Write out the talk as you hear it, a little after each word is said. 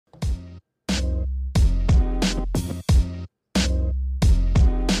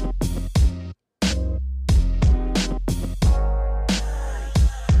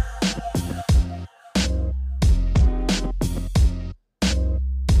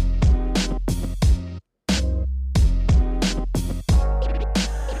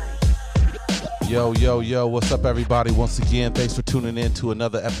Yo, what's up, everybody? Once again, thanks for tuning in to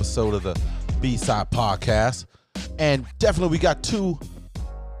another episode of the B-Side Podcast. And definitely we got two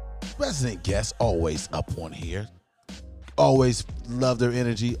resident guests always up on here. Always love their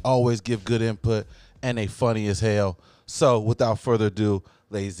energy, always give good input, and they funny as hell. So without further ado,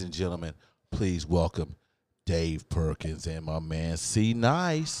 ladies and gentlemen, please welcome Dave Perkins and my man C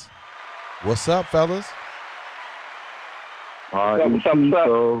Nice. What's up, fellas? What's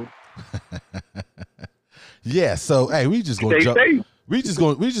up? Yeah, so hey, we just gonna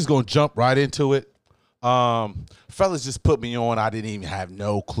jump right into it. Fellas just put me on. I didn't even have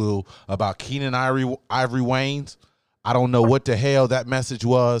no clue about Keenan Ivory Wayans. I don't know what the hell that message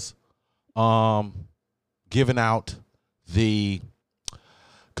was. Giving out the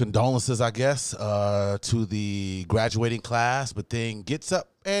condolences, I guess, to the graduating class, but then gets up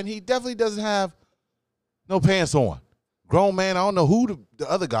and he definitely doesn't have no pants on. Grown man, I don't know who the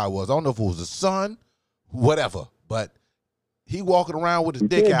other guy was. I don't know if it was the son, whatever, but he walking around with his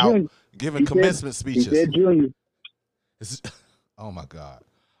dick out, giving commencement speeches. He said junior. Oh my God.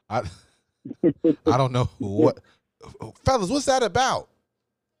 I don't know what. Fellas, what's that about?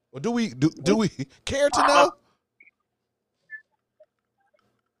 Or do we care to know?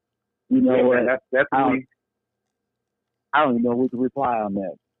 You know what? I don't even know what to reply on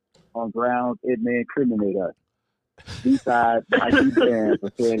that. On grounds it may incriminate us. Besides, I keep fans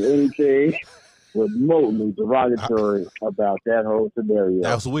for saying anything remotely derogatory about that whole scenario.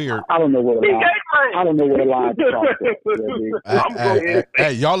 That's weird. I don't know what a lie to talk.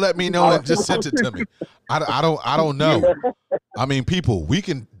 Hey, y'all let me know and just send it to me. I don't know. I mean, people, we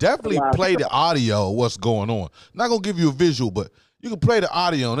can definitely play the audio of what's going on. I'm not gonna give you a visual, but you can play the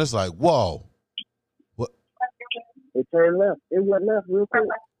audio and it's like, whoa. What? It turned left. It went left real quick.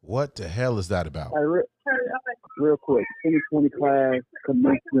 What the hell is that about? Real quick, 2020 class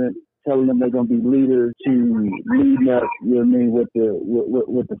commencement, telling them they're gonna be leaders to leading up. You know what I mean,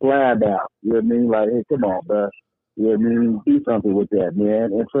 with the flag out. You know what I mean, like, hey, come on, bro. You know what I mean, do something with that,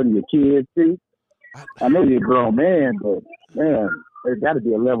 man, in front of your kids too. I know you're a grown man, but man, there's got to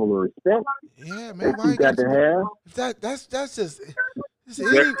be a level of respect. Yeah, man. Why you got to have? That's just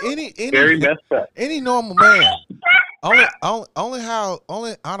Very messed up. Any normal man. Only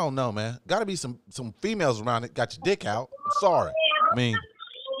I don't know, man. Got to be some females around it. Got your dick out. I'm sorry. I mean,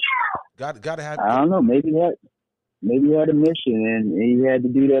 got to have. I don't know. Maybe he had a mission and he had to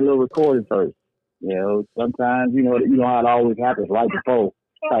do that little recording first. You know, sometimes you know how it always happens right before.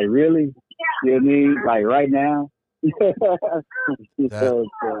 Like, really? You know what I mean? Like right now.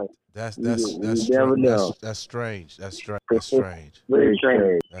 That's strange. That's strange. Very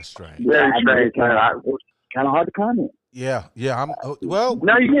strange. That's strange. Very strange. Kind of hard to comment. Yeah. Well,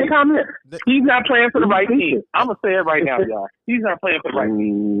 no, you can't comment. He's not playing for the right team. I'm gonna say it right now, y'all. He's not playing for the right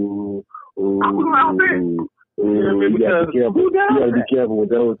team. You gotta be careful with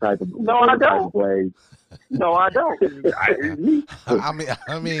those type of plays. No, I don't.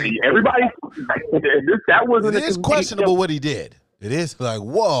 I mean, everybody. That wasn't. It is questionable what he did. It is like,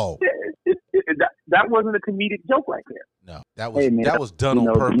 whoa. That wasn't a comedic joke right there. No, that was done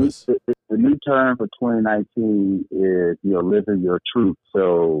on purpose. The new term for 2019 is living your truth.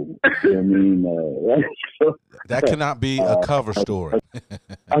 So I mean, that cannot be a cover story.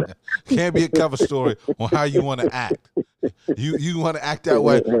 Can't be a cover story on how you want to act. You want to act that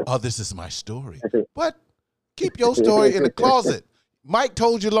way. Oh, this is my story. But keep your story in the closet. Mike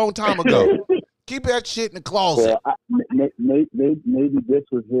told you a long time ago. Keep that shit in the closet. Well, maybe this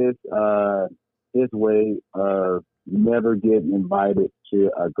was his way of never getting invited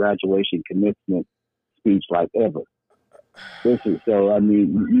to a graduation commencement speech like ever. This is so. I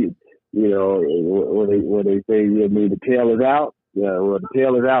mean, you know, what they say. You know, the tail is out. Yeah, well, the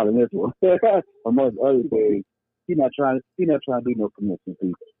tail is out in this one. Amongst other things, he's not trying to do no commencement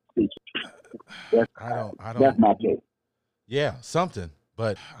speech. That's my case. Yeah, something.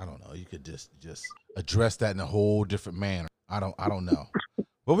 But I don't know. You could just address that in a whole different manner. I don't know.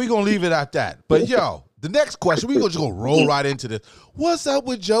 But we're gonna leave it at that. But yo, the next question, we're just gonna roll right into this. What's up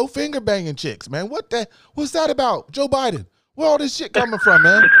with Joe finger banging chicks, man? What's that about? Joe Biden. Where all this shit coming from,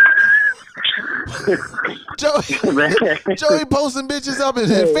 man? Joey posting bitches up and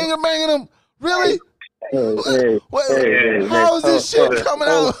finger banging them? Really? How is this shit coming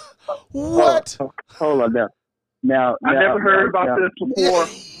out? What? Hold on now. I never heard about this before.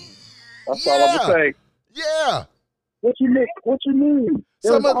 That's all I'm gonna say. Yeah. What you mean?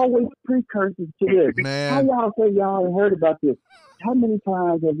 There's always precursors to this. Man. How y'all say y'all ain't heard about this? How many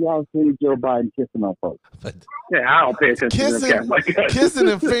times have y'all seen Joe Biden kissing on folks? Yeah, I don't pay attention to them like that. Kissing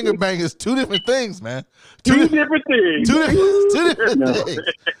and finger banging is two different things, man. Two different things. Two different things.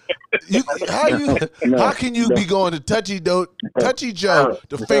 How can you be going to Touchy Joe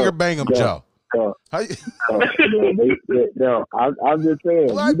to finger bang him, Joe? No, I'm just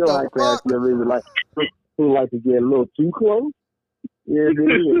saying. What how crash members like who like to get a little too close. Yeah,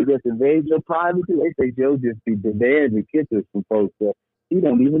 they just invade your privacy. They say Joe just be demanding kisses from folks that he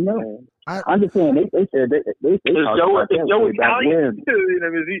don't even know. I'm just saying. They said they Joe Italian?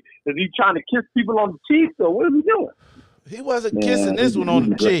 Is he trying to kiss people on the cheeks or what is he doing? He wasn't kissing this one on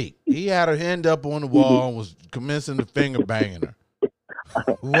the cheek. He had her hand up on the wall and was commencing to finger banging her.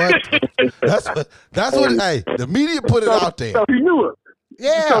 What? That's what. Hey, the media put it out there. So he knew it.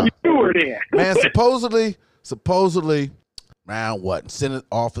 Yeah. So he knew her then. Man, supposedly, around what? Senate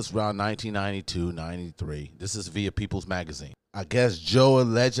office around 1992, 93. This is via People's Magazine. I guess Joe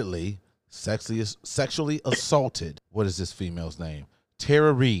allegedly sexually assaulted, what is this female's name?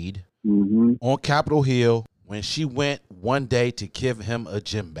 Tara Reid on Capitol Hill when she went one day to give him a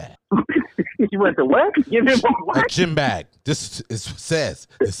gym bag. She went to what? Give him a gym bag. This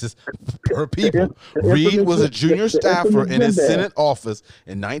is per People. Reid was a junior staffer in his Senate office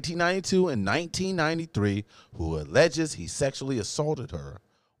in 1992 and 1993 who alleges he sexually assaulted her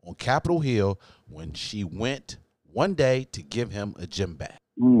on Capitol Hill when she went one day to give him a gym bag.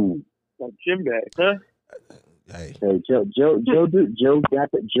 A gym bag, huh? Hey, Joe got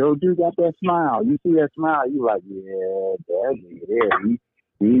that smile. You see that smile, you like, yeah, that's it.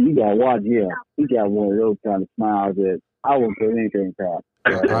 You got to watch him. He got one of those kind of smiles that I wouldn't put anything past.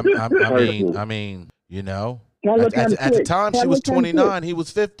 I mean, you know, at the time she was 29, he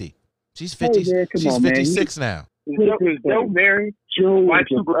was 50. She's 50. Hey, man, she's 56 now. Is Joe married? Joe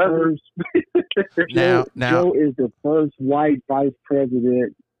is the first white vice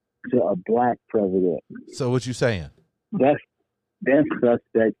president to a black president. So what you saying? That's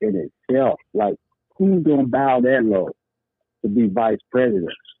suspect in itself. Like, who's gonna bow that low to be vice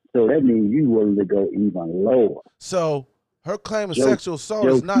president? So that means you willing to go even lower. So her claim of sexual assault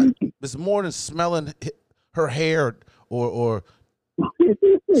is more than smelling her hair or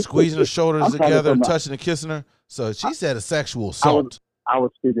squeezing her shoulders together and touching and kissing her. So she said a sexual assault. I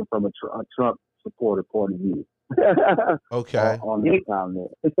was speaking from a Trump supporter point of view. Okay. On this time there.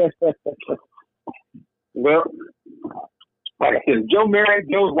 Well, like I said, Joe married,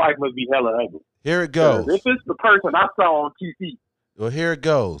 Joe's wife must be hella ugly. Here it goes. If it's the person I saw on TV. Well, here it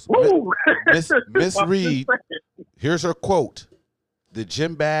goes. Miss Reid, here's her quote. The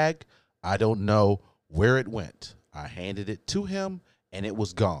gym bag, I don't know where it went. I handed it to him and it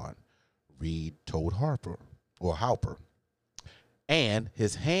was gone. Reid told Harper. And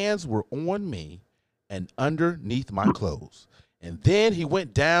his hands were on me and underneath my clothes. And then he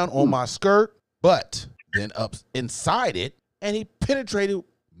went down on my skirt, but then up inside it, and he penetrated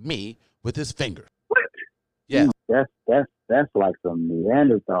me with his finger. What? Yeah. That's like some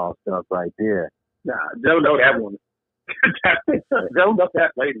Neanderthal stuff right there. Nah, don't know that woman. Don't know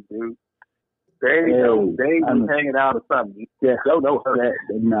that lady, dude. They was hanging out or something. Yeah, don't know her.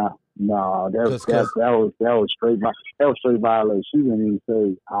 No, that was straight violation. She didn't even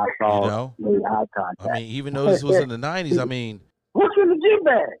say I saw made eye contact. I mean, even though this was in the 90s, I mean, what's in the gym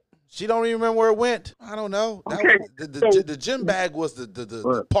bag? She don't even remember where it went. I don't know. Okay. The gym bag was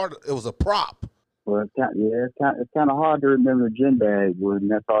the part. It was a prop. Well, it's kind of hard to remember the gym bag when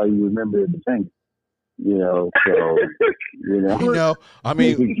that's all you remember is the thing. You know. I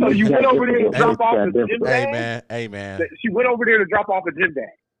mean, so you went over there to drop off the gym bag. Hey man. She went over there to drop off a gym bag.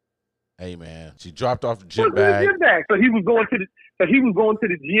 Hey man, she dropped off the gym bag. So he was going to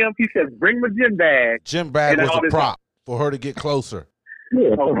the gym. He said, "Bring my gym bag." Gym bag was a prop for her to get closer.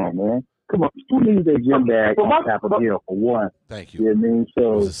 Yeah, come on, man. Come on. Who needs a gym bag on Capitol Hill for one? Thank you. You know what I mean?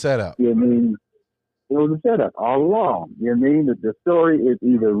 So it was a setup. You know what I mean? It was a setup all along. You know what I mean? The story is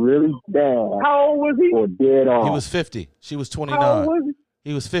either really bad. How old was he? Or dead on. He was 50. She was 29. How old was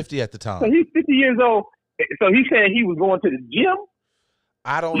he was 50 at the time. So he's 50 years old. So he said he was going to the gym?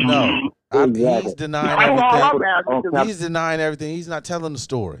 I don't know. He's denying everything. He's denying everything. He's not telling the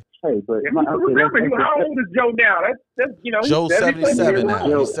story. Hey, but remember, how old is Joe now? That's Joe's 77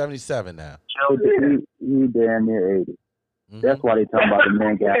 now. He's 77 now. Joe, he damn near 80. Mm-hmm. That's why they talk about the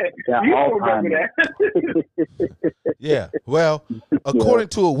man got Alzheimer's. Yeah. Well, according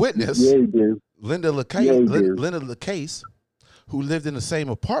to a witness, Linda LaCase, who lived in the same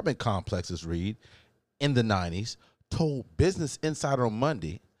apartment complex as Reid in the 90s, told Business Insider on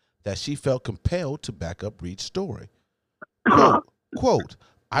Monday that she felt compelled to back up Reid's story. Quote,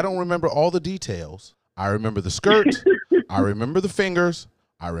 I don't remember all the details. I remember the skirt. I remember the fingers.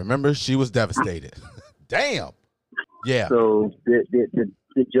 I remember she was devastated. Damn. Yeah. So did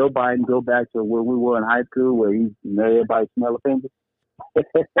Joe Biden go back to where we were in high school where he made everybody smell a finger?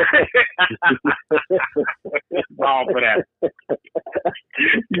 Wrong for that.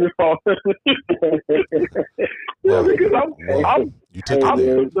 You're wrong. Well, because you took it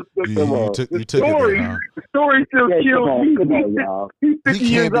there. You took it there, huh? The story still kills me. Come on, y'all. He's 50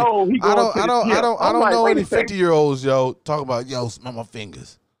 years old. I don't know any 50-year-olds, yo, talk about, yo, smell my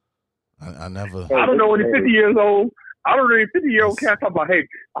fingers. I never. I don't know any 50 years old. I don't know any 50-year-old cat talk about, hey,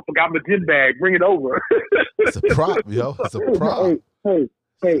 I forgot my gym bag. Bring it over. It's a prop, yo. It's a prop. Hey.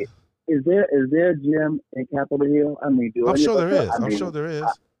 Is there a gym in Capitol Hill? I mean, I'm sure there is. I'm sure there is.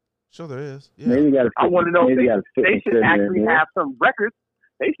 Sure there is. Yeah. Maybe you got to. I want to know if they should actually have some records.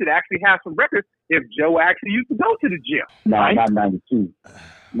 They should actually have some records if Joe actually used to go to the gym. No, right? not 92.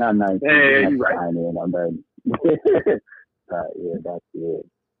 Not 92. Hey, you're right. Yeah, that's it.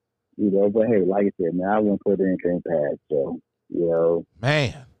 You know, but hey, like I said, man, I wouldn't put anything past. So, you know,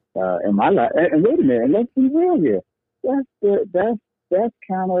 man. In my life, and wait a minute, let's be real here. That's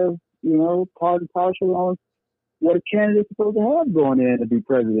kind of, you know, part and parcel on what a candidate's supposed to have going in to be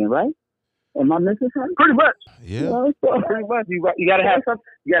president, right? Am I missing something? Pretty much. Yeah. You know, so, pretty much. You got to have some.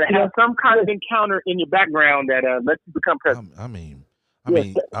 You got to have some kind of encounter in your background that lets you become president. I mean, I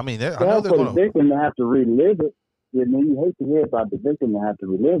know they're for going the victim to have to relive it. I mean, you hate to hear about the victim to have to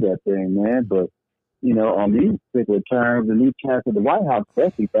relive that thing, man. But you know, on these particular terms, and these cats at the White House,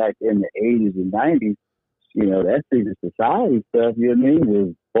 especially back in the 80s and 90s, you know, that secret society stuff, you know what I mean,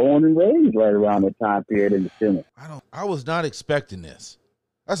 was born and raised right around that time period in the Senate. I was not expecting this.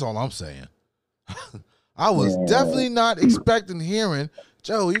 That's all I'm saying. I was definitely not expecting hearing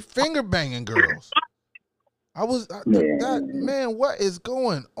Joey finger banging girls. Man, what is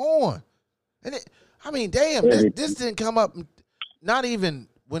going on? And damn, this didn't come up. Not even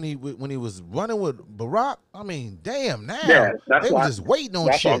when he was running with Barack. I mean, damn, now they were just waiting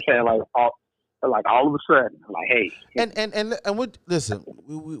on shit. That's what I'm saying. Like all of a sudden, like, hey, and we listen.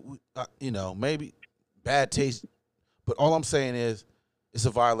 We you know, maybe bad taste, but all I'm saying is it's a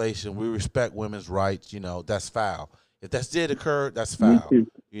violation. We respect women's rights. You know, that's foul. If that did occur, that's foul.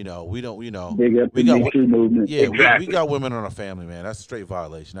 You know, we don't. You know, we got movement. Yeah, exactly. we got women on our family, man. That's a straight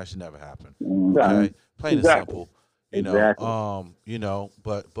violation. That should never happen. Okay, plain and simple. You know, you know,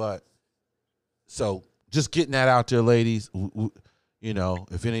 but so just getting that out there, ladies. You know,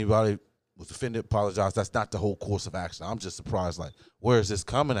 if anybody was offended, apologize. That's not the whole course of action. I'm just surprised. Like, where is this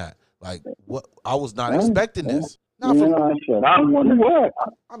coming at? Like, what? I was not expecting this. Not from, I wonder what.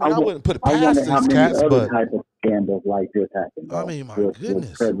 I wouldn't put it past these cats, but type of scandals like this happen. I mean, my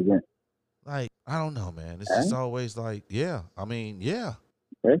goodness. President. Like, I don't know, man. It's just always like, yeah. I mean, yeah.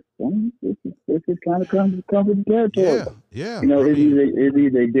 This is kind of comes with the territory. Yeah. You know, it's either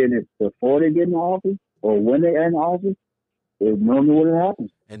they did it before they get in office or when they're in office. It's normally what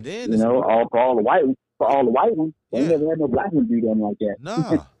happens. And then, you know, for all the white ones, they never had no black ones do them like that.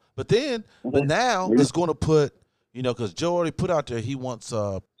 Nah, but now it's going to put, you know, because Joe already put out there he wants,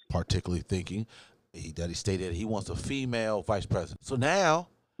 particularly thinking that he stated he wants a female vice president. So now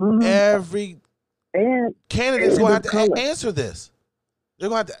every candidate is going to have to answer this. They're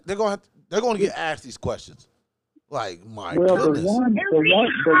going to get asked these questions. Like, my goodness.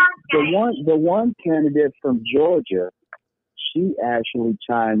 The one candidate from Georgia, she actually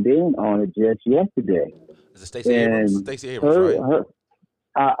chimed in on it just yesterday. Is it Stacey Abrams? Stacey Abrams, right?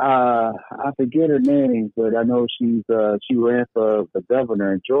 I forget her name, but I know she ran for the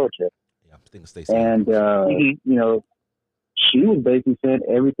governor in Georgia. Yeah, I'm thinking Stacey. And you know, she was basically saying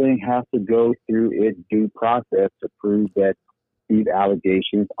everything has to go through its due process to prove that these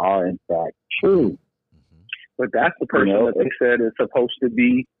allegations are in fact true. But that's the person that they said is supposed to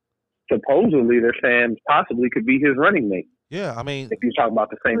be. Supposedly, they're saying possibly could be his running mate. Yeah, I mean, if you're talking about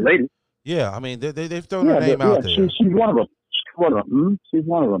the same lady. Yeah, I mean, they've thrown her name out there. She's one of them. She's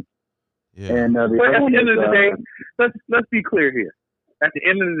one of them. Yeah. And but at the end of the day, let's be clear here. At the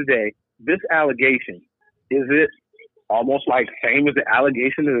end of the day, this allegation, is it almost like same as the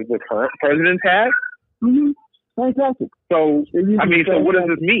allegation that the current president has? Fantastic. So, I mean, so what does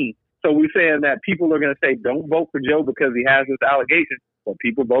this mean? So we're saying that people are going to say, don't vote for Joe because he has this allegation, but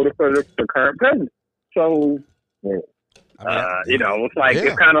people voted for the current president. So, you know, it's like,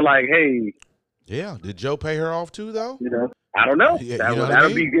 it's kind of like, hey. Yeah. Did Joe pay her off too, though? You know, I don't know.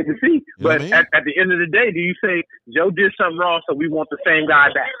 That'll be good to see. But at the end of the day, do you say Joe did something wrong, so we want the same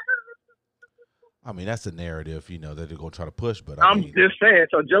guy back? I mean, that's the narrative, you know, that they're going to try to push. But I'm just saying,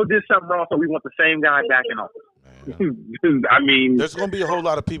 so Joe did something wrong, so we want the same guy back in office. I mean, there's going to be a whole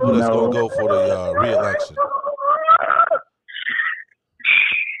lot of people that's going to go for the re-election.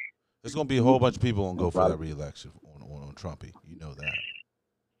 There's going to be a whole bunch of people going to go for that re-election on Trumpy. You know that.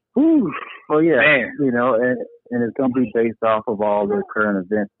 Well, yeah, man. You know, and it's going to be based off of all the current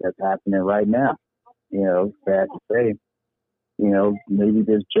events that's happening right now. You know, sad to say. You know, maybe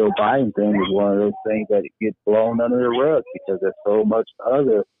this Joe Biden thing is one of those things that gets blown under the rug because there's so much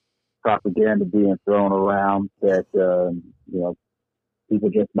other propaganda being thrown around that, you know, people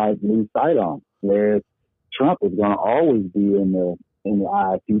just might lose sight on. Whereas Trump is going to always be in the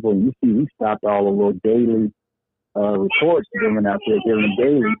eye of people. And you see, he stopped all the little daily reports given out there, given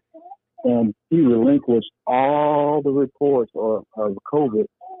daily. And he relinquished all the reports of COVID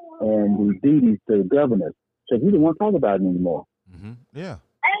and the duties to the governors. So he didn't want to talk about it anymore. Mm-hmm. Yeah.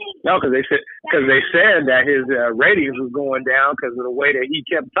 No, because they said that his ratings was going down because of the way that he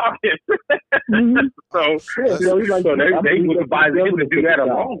kept talking. Mm-hmm. So they would advise him to do that a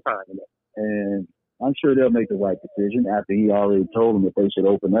long time ago. And I'm sure they'll make the right decision after he already told them that they should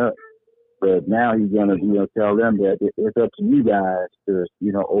open up. But now he's gonna, you know, tell them that it's up to you guys to,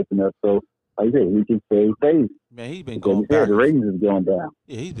 you know, open up. So like I said, he can save face. Man, he's been going back. The ratings is going down.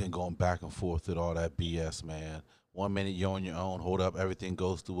 Yeah, he's been going back and forth with all that BS, man. 1 minute you're on your own, hold up, everything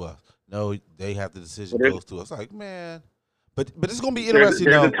goes through us. No, they have the decision goes to us. Like, man, but it's gonna be interesting.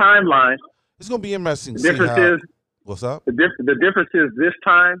 There's a timeline. It's gonna be interesting. The difference is what's up. The difference is this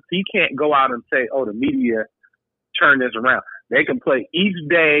time he can't go out and say, "Oh, the media turned this around." They can play each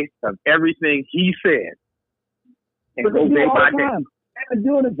day of everything he said and go day by day. I've been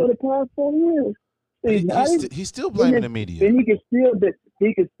doing it for the past 4 years. He's still blaming the media. And he can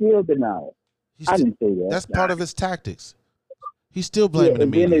still deny it. I didn't say that. That's part of his tactics. He's still blaming the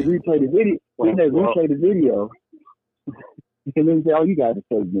media. And then they replay the video. And then say, "Oh, you guys are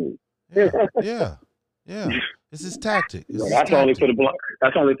fake news." Yeah. It's his tactic. That's only for the blind.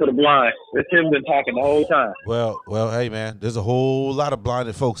 That's only for the blind. It's him been talking the whole time. Well, hey man, there's a whole lot of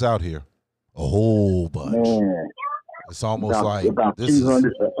blinded folks out here. A whole bunch. Man. It's almost about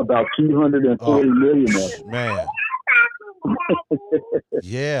 240 million of them. Man.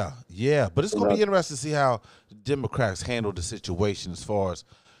 Yeah. But it's gonna be interesting to see how the Democrats handle the situation as far as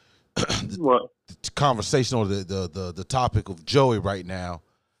the conversation or the topic of Joey right now.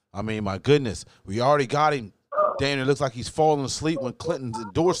 I mean, my goodness, we already got him. Damn, it looks like he's falling asleep when Clinton's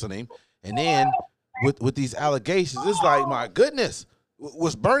endorsing him. And then with these allegations, it's like, my goodness,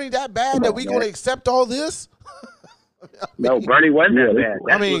 was Bernie that bad that we going to accept all this? No, Bernie wasn't that bad.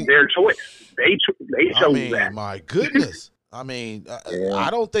 That was their choice. They chose that. My goodness. I mean,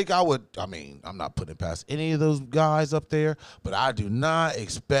 I don't think I would. I mean, I'm not putting it past any of those guys up there, but I do not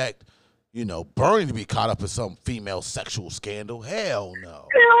expect, you know, Bernie to be caught up in some female sexual scandal. Hell no.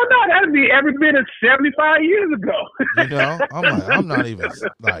 Hell no. That'd be every bit of 75 years ago. You know, I'm not even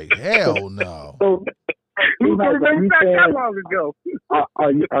like, hell no. So, how long ago?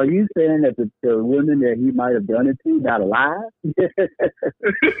 Are you saying that the women that he might have done it to not alive?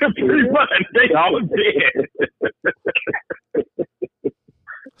 Pretty much. They all dead.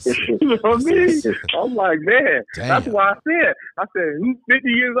 You know what I mean? I'm like, man, damn. That's why I said, who's 50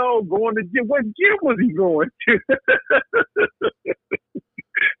 years old going to gym? What gym was he going to?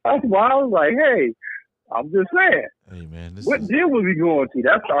 That's why I was like, hey, I'm just saying. Hey, man. What gym was he going to?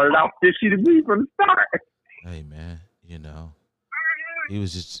 That started out fishy to me from the start. Hey, man, you know, he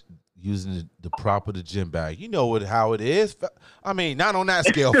was just using the prop of the gym bag. You know how it is. I mean, not on that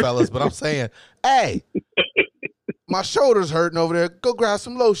scale, fellas, but I'm saying, hey, my shoulder's hurting over there. Go grab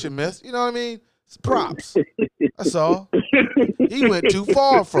some lotion, miss. You know what I mean? It's props. That's all. He went too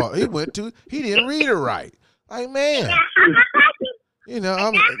far from. He didn't read it right. Like, man, you know,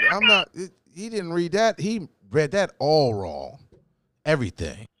 I'm not. He didn't read that. He read that all wrong.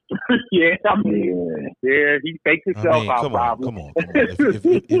 Everything. Yeah, I mean, he faked himself out. Come on.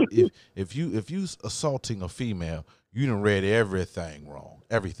 If you assaulting a female, you done read everything wrong.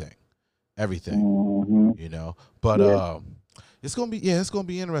 Everything. Mm-hmm. You know, but it's gonna be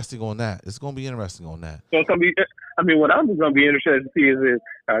interesting on that. It's gonna be interesting on that. So it's gonna be. I mean, what I'm just gonna be interested to see is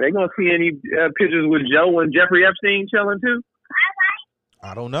are they gonna see any pictures with Joe and Jeffrey Epstein chilling too?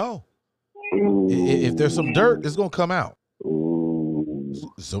 I don't know. If there's some dirt, it's gonna come out.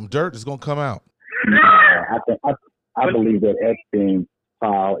 Some dirt is gonna come out. I believe that Epstein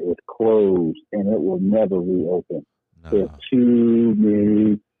file is closed and it will never reopen. There's too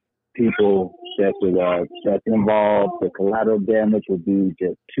many people that's involved. The collateral damage would be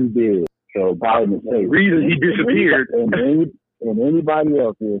just too big. So Biden is safe. Reason he disappeared. And anybody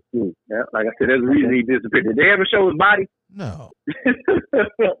else is too. Yeah, like I said, there's a reason he disappeared. Did they ever show his body? No.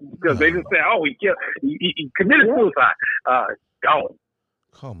 Because they just said, "Oh, he committed suicide." Gone.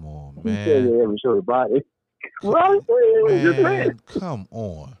 Come on, He man. said they ever show his body. Man, come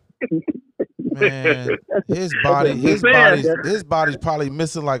on. Man, his body's probably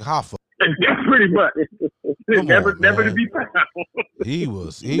missing like Hoffa. Pretty much. Never to be found. He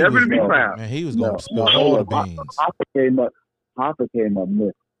was never to be found. Man, he was going to spill all the beans. Hoffa came up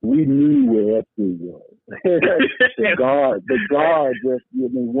missing. We knew where Epstein was. the guard just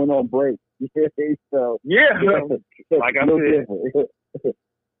went on break. So like I said,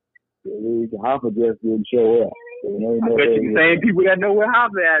 Hoffa just didn't show up. I bet you the same people that know where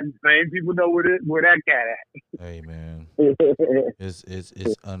Hoffa at, the same people know where that cat at. Hey man, it's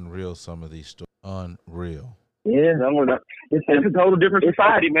unreal. Some of these stories, unreal. Yeah, it's a total different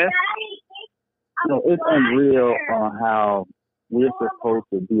society, man. No, it's unreal on how we're supposed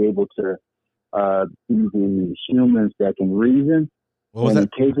to be able to be the humans that can reason. What was in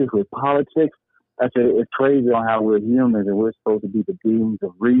cases with politics, I said it's crazy on how we're humans and we're supposed to be the beings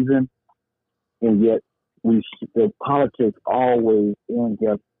of reason, and yet the politics always ends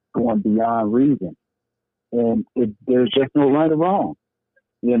up going beyond reason, and there's just no right or wrong.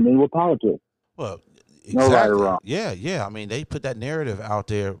 You know what I mean with politics? Well, exactly. No right or wrong. Yeah. I mean, they put that narrative out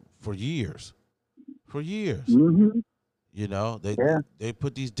there for years. Mm-hmm. You know, they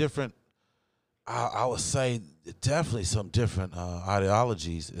put these different, I would say definitely some different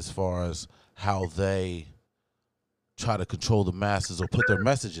ideologies as far as how they try to control the masses or put their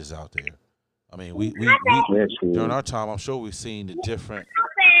messages out there. I mean, we during our time, I'm sure we've seen the different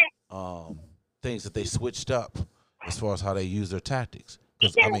things that they switched up as far as how they use their tactics.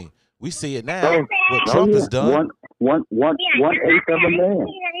 Because, I mean, we see it now. What Trump has done. One eighth of a man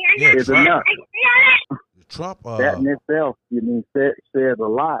is enough. Trump, that in itself, says a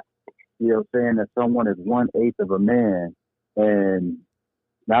lot. Saying that someone is 1/8 of a man, and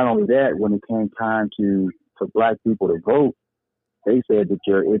not only that, when it came time for black people to vote, they said that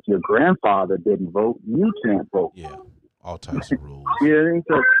if your grandfather didn't vote, you can't vote. Yeah, all types of rules.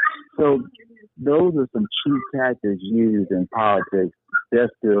 So those are some cheap tactics used in politics,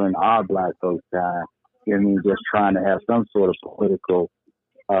 just during our black folks' time. Just trying to have some sort of political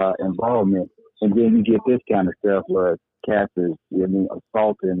involvement. And then you get this kind of stuff where cats is,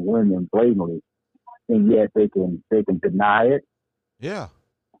 assaulting women blatantly, and yet they can deny it. Yeah.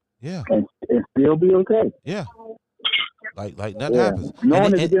 And still be okay. Yeah. Like nothing happens.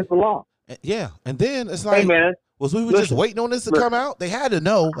 Knowing it's against the law. And then it's like, hey man, we were just waiting on this to come out? They had to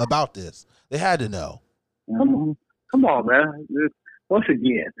know about this. They had to know. Come on, man. Once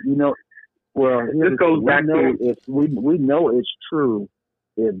again, this goes back to we know it's true.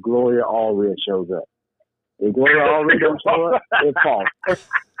 If Gloria Allred shows up. If Gloria Allred don't show up, it's false.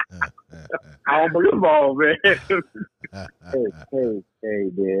 I don't believe all, man. Hey,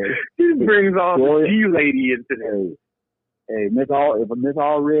 man. He brings all the G-lady into this. Hey, if Miss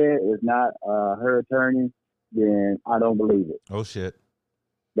Allred is not her attorney, then I don't believe it. Oh, shit.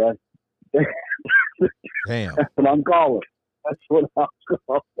 Damn. That's what I'm calling.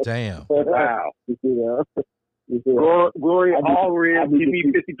 Damn. Wow. Gloria Allred, give me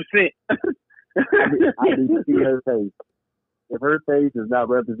 50%. I need to see her face. If her face is not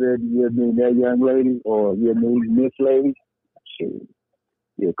representing that young lady or Miss Lady,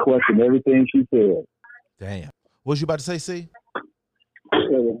 you question everything she said. Damn. What was you about to say, C?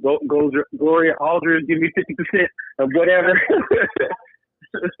 Gloria Allred, give me 50% of whatever.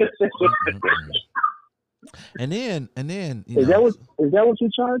 And then is that what you're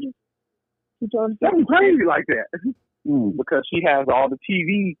charging? Something crazy like that. Because she has all the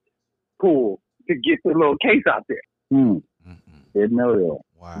TV pull to get the little case out there. Didn't know that.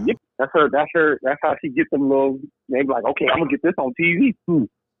 Wow. Yep. That's how she gets them little. They be like, okay, I'm gonna get this on TV.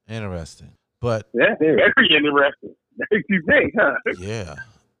 Interesting, but very interesting. Makes you think, huh?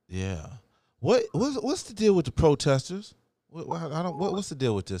 Yeah. What's the deal with the protesters? What's the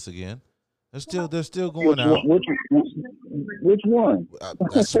deal with this again? They're still going out. Which one?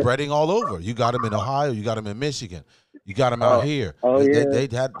 That's spreading all over. You got them in Ohio. You got them in Michigan. You got them out here. Oh, they're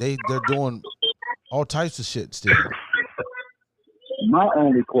doing all types of shit still. My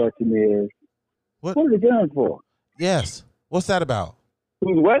only question is, what are the guns for? Yes. What's that about?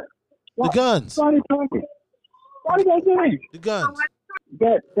 Who's what? The guns. Why are they talking? Why are they guns? The guns.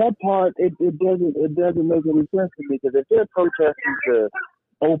 That part it doesn't make any sense to me, because if they're protesting to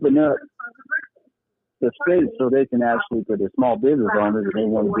open up the state so they can actually, for the small business owners, if they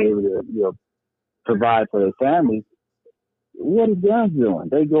want to be able to provide for their families, what are guns doing?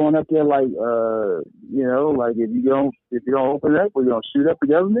 They going up there like like if you don't open up, we're gonna shoot up the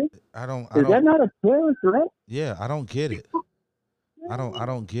government. Is that not a terrorist threat? Yeah, I don't get it. I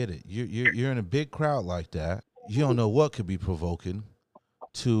don't get it. You're in a big crowd like that. You don't know what could be provoking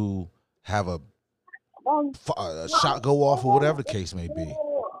to have a shot go off or whatever the case may be.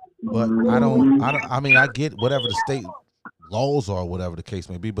 But I mean, I get whatever the state laws are, whatever the case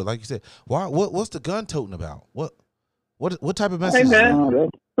may be. But like you said, what's the gun toting about? What type of message? Hey man,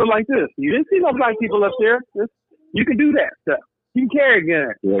 so like this, you didn't see no black people up there. You can do that stuff. You can carry a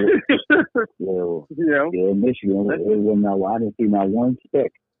gun. In Michigan, I didn't see not one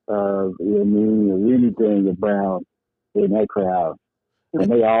speck of anything about in that crowd.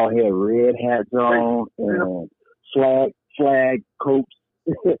 And they all had red hats on and flag coats.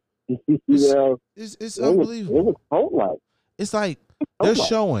 It's unbelievable. It was cult-like. It's like they're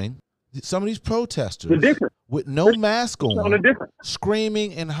showing some of these protesters with no mask on,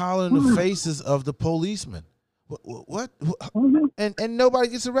 screaming and hollering in the faces of the policemen. What? And nobody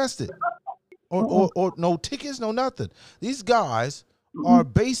gets arrested, or no tickets, no nothing. These guys are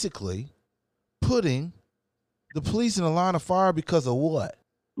basically putting the police in a line of fire because of what?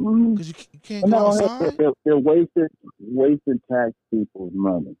 Because you can't go outside. They're wasting tax people's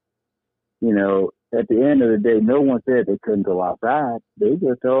money. You know, at the end of the day, no one said they couldn't go outside. They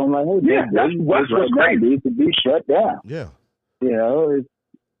just told them, like, hey, that's what's great. Needs to be shut down. Yeah. You know,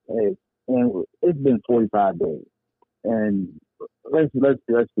 it's been 45 days. And let's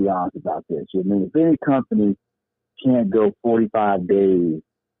be honest about this. I mean, if any company can't go 45 days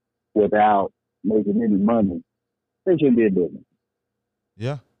without making any money, they shouldn't be in business.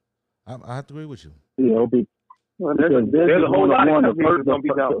 Yeah. I have to agree with you. You know, there's a whole lot of companies going to be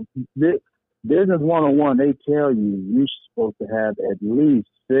done. Business 101, they tell you're supposed to have at least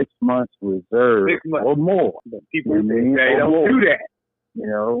 6 months reserve or more. But people they don't do that. You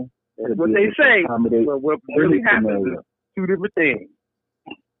know, that's what they say. But what really happens is two different things.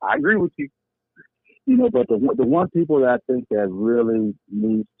 I agree with you. You know, but the one people that I think that really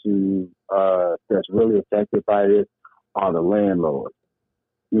needs to that's really affected by this are the landlords.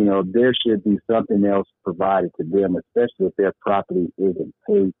 You know, there should be something else provided to them, especially if their property isn't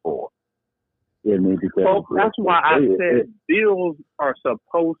paid for. You know, because that's why I said bills are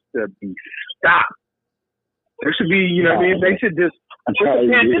supposed to be stopped. There should be, you know what I mean? They should just. It's a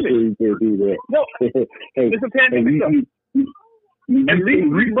pandemic. No, it's a pandemic. At least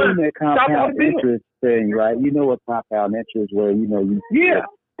refund that compound interest thing, right? You know what compound interest where, you know, you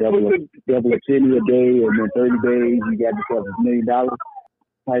double a penny a day and then 30 days you got yourself $1 million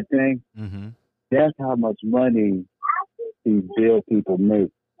type thing. Mm-hmm. That's how much money these bill people make.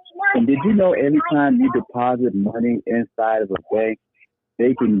 And did you know every time you deposit money inside of a bank,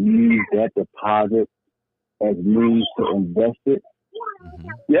 they can use that deposit as means to invest it? Mm-hmm.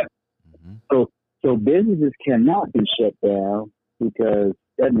 Yep. Mm-hmm. So businesses cannot be shut down because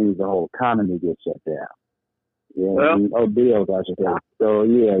that means the whole economy gets shut down. Yeah, bills, I should say. So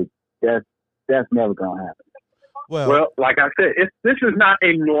yeah, that's never gonna happen. Well, like I said, this is not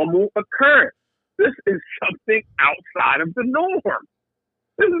a normal occurrence. This is something outside of the norm.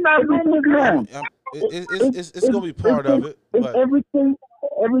 This is not a normal occurrence. It's gonna be part of it. But everything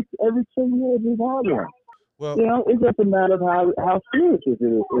is hard one. Well, you know, it's just a matter of how serious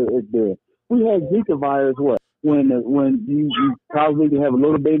it's been. We had Zika virus when you probably have a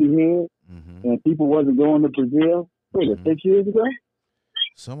little baby head and people wasn't going to Brazil. 6 years ago?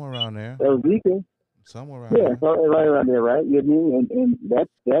 Somewhere around there. That was Zika. Somewhere around there. Yeah, so right around there, right? You know what I mean? And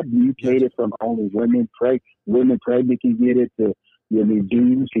that mutated from only women pregnant can get it to, you know,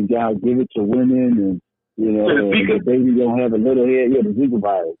 dudes can give it to women and, you know, and the baby don't have a little head. Yeah, the Zika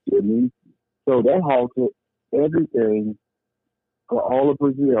virus, you know what I mean? So that halted everything for all of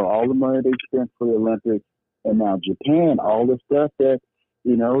Brazil, all the money they spent for the Olympics. And now Japan, all the stuff that,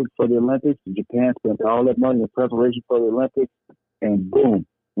 you know, for the Olympics, Japan spent all that money in preparation for the Olympics. And boom,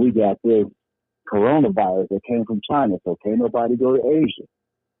 we got this coronavirus that came from China. So can't nobody go to Asia,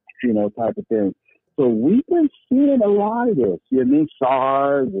 you know, type of thing. So we've been seeing a lot of this. You know what I mean?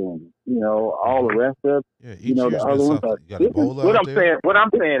 SARS and, you know, all the rest of, you know, the other ones. What I'm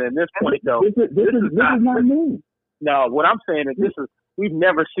saying at this point, though, this is not new. No, what I'm saying is we've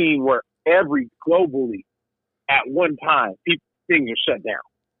never seen where globally at one time things are shut down.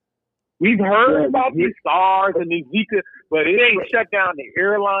 We've heard about these SARS and these Zika, but it ain't shut down the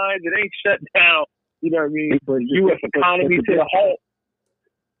airlines. It ain't shut down, you know what I mean, the U.S. economy to the halt.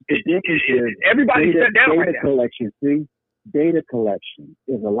 Everybody shut down right now. Data collection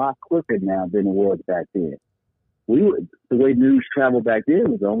is a lot quicker now than it was back then. The way news traveled back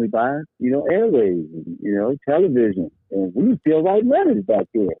then was only by, you know, airwaves and, you know, television. And we still write letters back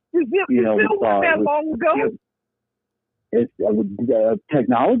then. You know, that long ago.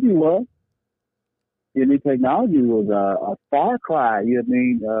 Technology was. You know, technology was a far cry. You know what I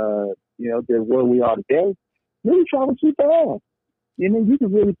mean? You know, than where we are today. We travel too fast. You know, you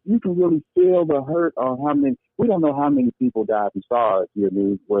can really feel the hurt on how many. We don't know how many people died from SARS. You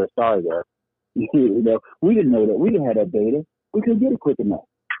know, where SARS are. You know, we didn't know that. We didn't have that data. We couldn't get it quick enough.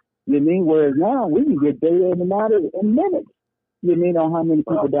 You know what I mean? Whereas now we can get data in a matter of minutes. You know what I mean? On how many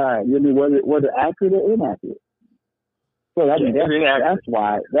people died. You know what I mean? Whether accurate or inaccurate. So I mean, that's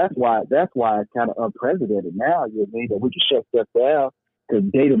why it's kind of unprecedented now. You know what I mean? That we can shut stuff down because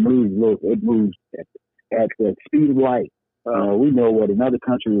data moves. Look, it moves at the speed of light. We know what another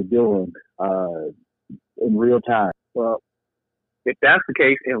country is doing in real time. Well, if that's the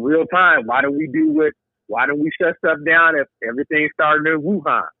case, in real time, why don't we shut stuff down if everything started in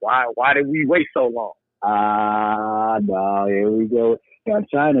Wuhan? Why did we wait so long? No, here we go. Now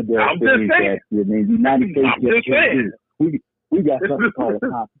China does I'm just saying. You mean the United States? I'm just saying. We got something called a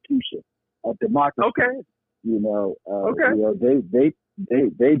constitution, a democracy. Okay. You know, okay. You know,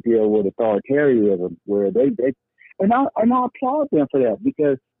 they deal with authoritarianism where and I applaud them for that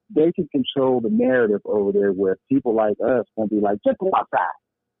because they can control the narrative over there where people like us won't be like, just go outside.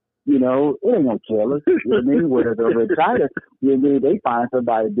 You know, it ain't gonna kill us. You know what I mean? Whereas over in China, you know, they find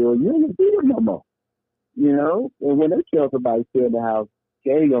somebody doing, you don't see them no more. You know, and when they kill somebody, stay in the house,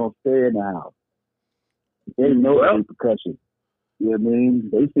 they ain't gonna stay in the house. They know repercussions. You know what I mean?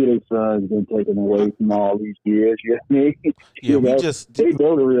 They see their sons been taken away from all these years. You know what I mean? Yeah, they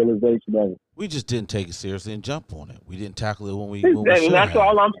know the realization of it. We just didn't take it seriously and jump on it. We didn't tackle it when we should. That's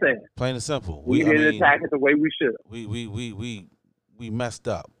all I'm saying. Plain and simple. We didn't attack it the way we should. We messed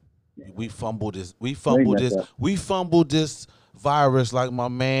up. We fumbled this. We fumbled this virus like my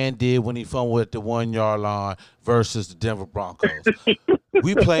man did when he fumbled at the 1 yard line versus the Denver Broncos.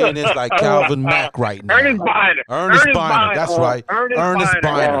 We playing this like Calvin Mack right now. Ernest Biner. That's right. Ernest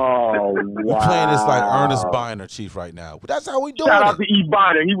Biner. Oh, wow. We playing this like Ernest Biner, Chief, right now. But that's how we doing Shout out to E.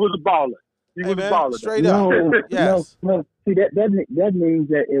 Biner. He was a baller. Straight up. Yes. No. See, that means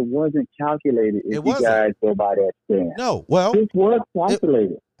that it wasn't calculated if you guys go by that stand. No, well. This was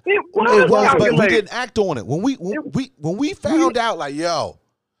calculated. It was, but we didn't act on it. When we found out, like, yo,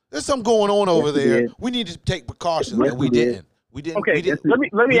 there's something going on over there, we need to take precautions, and we didn't. Okay, let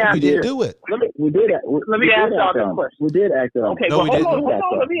me ask you. We didn't do it. Let me ask y'all this question. We did act on it. Okay, well, hold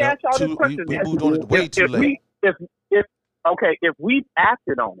on. Let me ask y'all this question. We moved on it way too late. If we've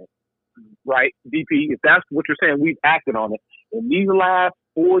acted on it, right, DP, if that's what you're saying, we've acted on it. In these last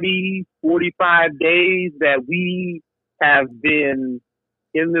 40, 45 days that we have been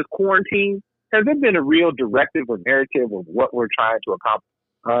in this quarantine, has there been a real directive or narrative of what we're trying to accomplish?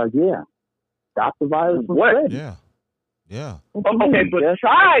 Yeah. Stop the virus from spreading. Yeah. Okay,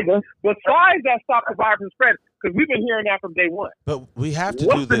 besides that stop the virus from spreading, because we've been hearing that from day one. But we have to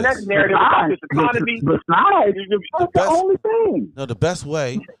What's do this. What's the next narrative about this economy? Besides, that's the only thing. No, the best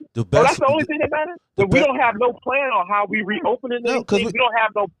way. That's the only thing that matters? But we don't have no plan on how we reopen it. No, we don't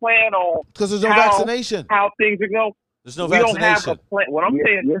have no plan on because there's no vaccination. How things are going. There's no vaccination. We don't have a plan.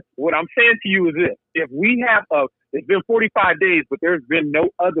 What I'm saying to you is this: if we have it's been 45 days, but there's been no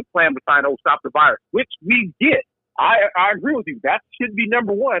other plan besides stop the virus, which we get. I agree with you. That should be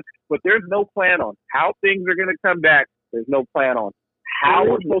number one. But there's no plan on how things are going to come back. There's no plan on how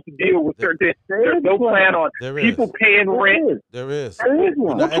we're supposed to deal with certain things. There's no plan on people paying rent. There is.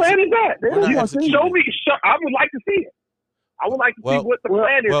 What plan is that? Show me. I would like to see it. I would like to see what the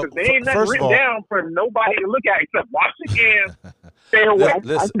plan is, because there ain't nothing written down for nobody to look at except wash your hands, stay away.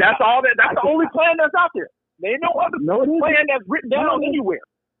 That's all. That's the only plan that's out there. There ain't no other plan that's written down anywhere.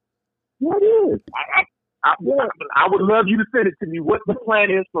 What is? I would love you to send it to me. What the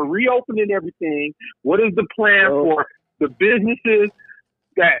plan is for reopening everything? What is the plan for the businesses?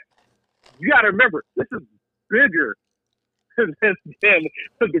 That you got to remember, this is bigger than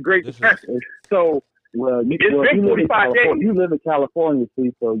the Great Depression. So. Well, you live in California,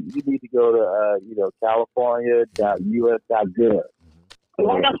 see, so you need to go to, california.us.gov.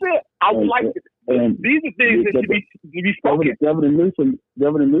 Like I said, I would like to. These are things that should be spoken. Governor Newsom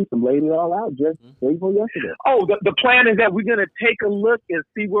laid it all out just day before yesterday. Oh, the plan is that we're going to take a look and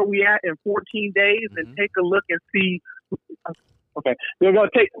see where we at in 14 days and take a look and see. Okay, we're going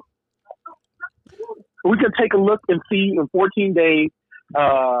to take. We can take a look and see in 14 days.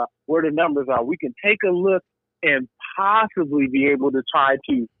 Where the numbers are. We can take a look and possibly be able to try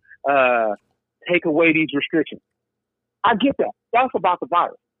to take away these restrictions. I get that. That's about the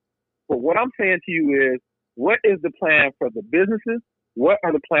virus. But what I'm saying to you is, what is the plan for the businesses? What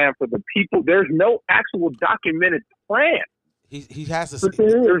are the plan for the people? There's no actual documented plan. He has to.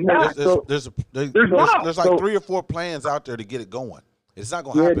 There's like 3 or 4 plans out there to get it going. It's not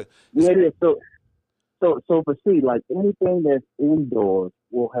going to happen. It is. So for like anything that's indoors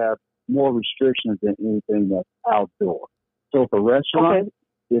will have more restrictions than anything that's outdoors. So for restaurants,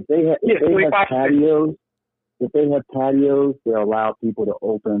 if they have patios, if they have patios, they'll allow people to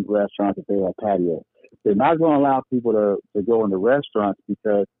open restaurants if they have patios. They're not going to allow people to go into restaurants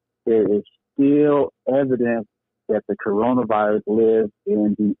because there is still evidence that the coronavirus lives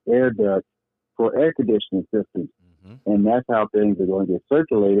in the air ducts for air conditioning systems. And that's how things are going to get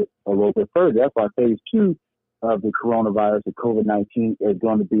circulated a little bit further. That's why phase 2 of the coronavirus, the COVID-19, is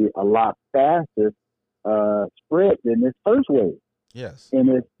going to be a lot faster spread than this first wave. Yes. And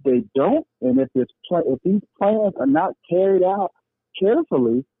if they don't, and if these plans are not carried out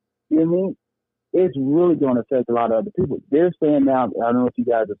carefully, you know what I mean, it's really going to affect a lot of other people. They're saying now, I don't know if you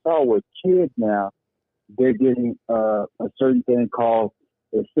guys saw, with kids now, they're getting a certain thing called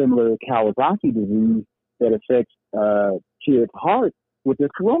a similar to Kawasaki disease that affects kids' hearts with this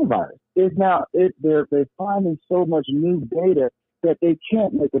coronavirus. They're finding so much new data that they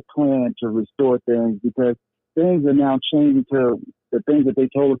can't make a plan to restore things because things are now changing to the things that they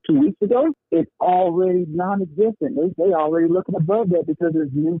told us 2 weeks ago. It's already non-existent. They already looking above that because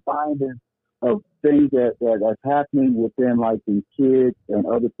there's new findings of things that's happening within like these kids and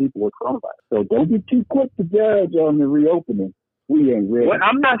other people with coronavirus. So don't be too quick to judge on the reopening. We ain't ready. Well,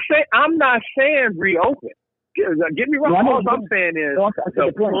 I'm not saying reopen. Get me wrong. All I'm saying is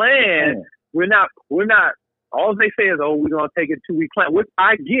the plan. We're not. All they say is, we're gonna take a 2-week plan, which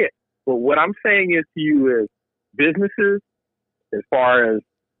I get. But what I'm saying is to you is businesses, as far as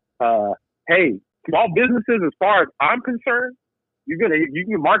small businesses, as far as I'm concerned, you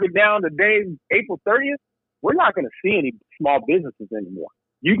can mark it down today, April 30th. We're not gonna see any small businesses anymore.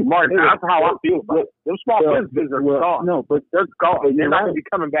 You can mark it down. That's how I feel about it. Those small businesses are gone. No, but they're gone. They're not gonna be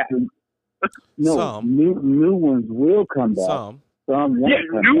coming back. No, new ones will come back. Some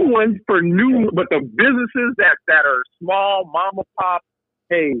new ones for new, but the businesses that are small, mom and pop,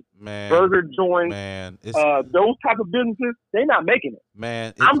 burger joints, those type of businesses, they're not making it.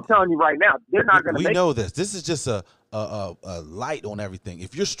 Man, I'm telling you right now, they're not going to make it. We know this. This is just a light on everything.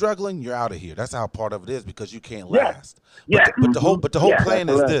 If you're struggling, you're out of here. That's how part of it is because you can't last. But the whole plan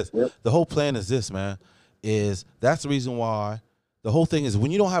is this. Yep. The whole plan is this, man. That's the reason why. The whole thing is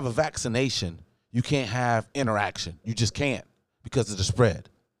when you don't have a vaccination, you can't have interaction. You just can't because of the spread.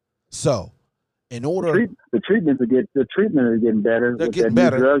 So, in order, the treatment is getting better. They're getting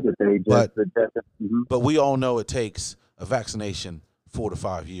better. Drugs that they just, but we all know it takes a vaccination 4 to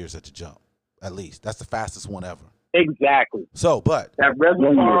 5 years at the jump, at least. That's the fastest one ever. Exactly. So, but that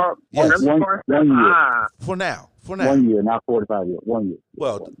reservoir, one year. For now. 1 year, not 4 to 5 years. 1 year.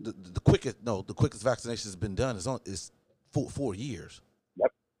 Well, the quickest vaccination has been done is 4 years.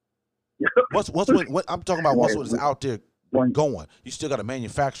 Yep. When I'm talking about once it's out there going, you still got to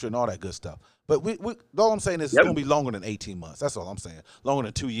manufacture and all that good stuff. But all I'm saying is it's going to be longer than 18 months. That's all I'm saying. Longer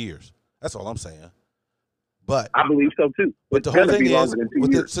than 2 years. That's all I'm saying. But I believe so too. But the whole thing is,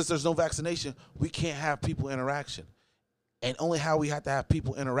 since there's no vaccination, we can't have people interaction. And only how we have to have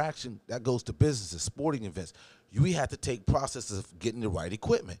people interaction, that goes to businesses, sporting events. We have to take processes of getting the right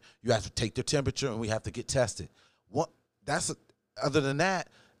equipment. You have to take their temperature, and we have to get tested. Other than that,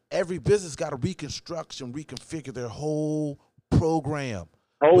 every business got to reconfigure their whole program.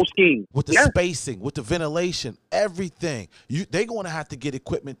 Whole scheme. With the spacing, with the ventilation, everything. They're going to have to get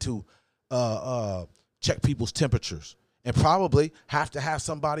equipment to check people's temperatures and probably have to have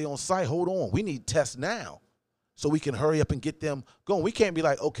somebody on site. Hold on. We need tests now so we can hurry up and get them going. We can't be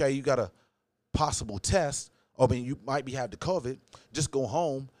like, okay, you got a possible test. You might have the COVID. Just go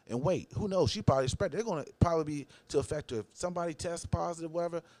home and wait. Who knows? She probably spread. They're going to probably be to affect her. If somebody tests positive,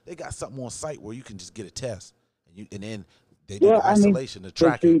 whatever, they got something on site where you can just get a test, and then they do the isolation, the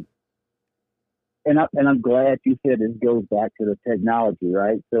tracking. And I'm glad you said this goes back to the technology,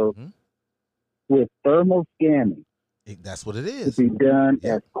 right? So with thermal scanning, that's what it is. To be done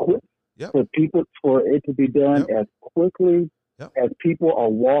as quick for it to be done as quickly as people are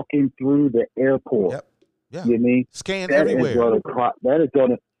walking through the airport. Yep. Yeah. You mean scan everywhere. That's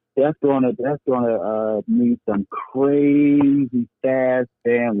going to need some crazy fast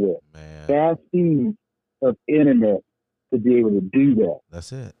bandwidth, fast speed of internet to be able to do that.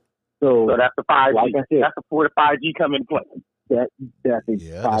 That's it. So that's the 5G. Like I said, that's the 4 to 5G coming in play. That's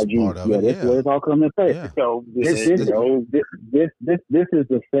 5G. That's where it's all coming in play. Yeah. So this is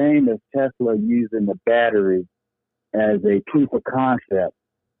the same as Tesla using the battery as a proof of concept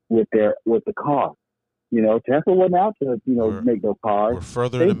with the car. Tesla wasn't out to, make those cars. We're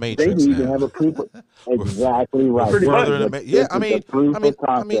further in the matrix. They need to have a proof. Exactly right. We're further in the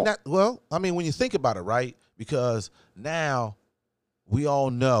when you think about it, right? Because now we all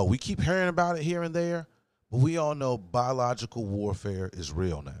know, we keep hearing about it here and there, but we all know biological warfare is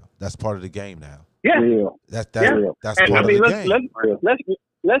real now. That's part of the game now. Yeah. Real. That's part of the game.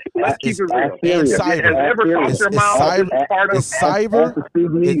 Let's keep it real. And cyber. Has ever crossed your mind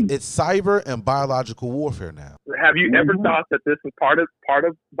it's cyber and biological warfare now. Have you ever thought that this is part of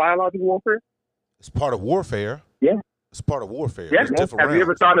biological warfare? It's part of warfare. Yeah. It's part of warfare. Yeah. Have you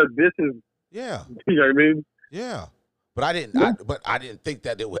ever thought of this as? Yeah. You know what I mean? Yeah. But I didn't think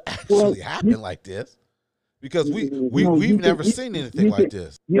that it would actually happen like this. Because we've never seen anything like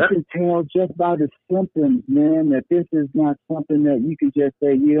this. You can tell just by the symptoms, man, that this is not something that you can just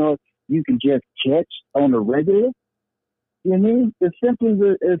say, you can just catch on the regular. You know what I mean? The symptoms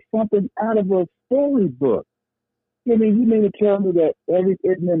is something out of a storybook. You mean you mean to tell me that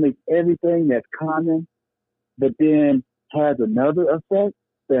it mimics everything that's common, but then has another effect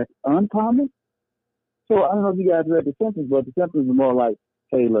that's uncommon? So I don't know if you guys read the symptoms, but the symptoms are more like,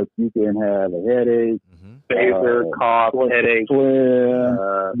 hey, look, you can have a headache, fever, cough, headache,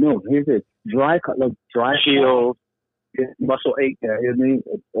 no, here's it, dry chills, muscle ache. You mean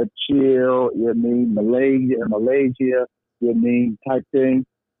a chill? You mean malaria? You mean type thing?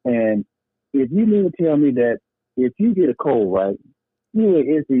 And if you mean to tell me that if you get a cold, right,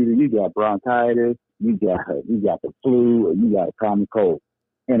 it's either you got bronchitis, you got the flu, or you got a common cold,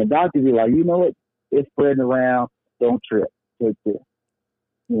 and the doctor be like, you know what, it's spreading around, don't trip, take this.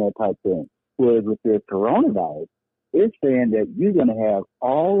 Type thing. Whereas with this coronavirus, it's saying that you're going to have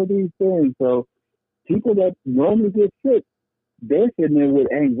all of these things. So people that normally get sick, they're sitting there with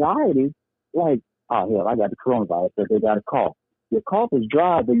anxiety, like, oh, hell, I got the coronavirus, but they got a cough. Your cough is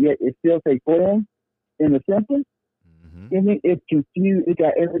dry, but yet it still say phlegm in the symptoms. Mm-hmm. I mean, it's confused. It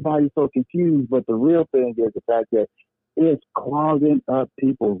got everybody so confused. But the real thing is the fact that it's clogging up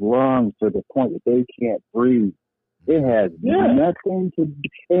people's lungs to the point that they can't breathe. It has nothing to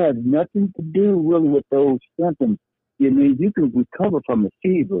do really with those symptoms. You mean you can recover from a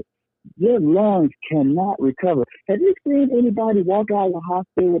fever. Your lungs cannot recover. Have you seen anybody walk out of the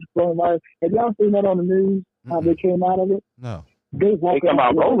hospital with coronavirus? Have y'all seen that on the news? How they came out of it? No. They come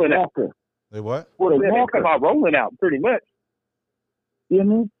out rolling out. They what? Well, they come out rolling out pretty much. You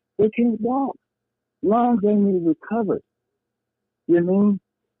know, they can't walk. Lungs ain't even recovered. You know,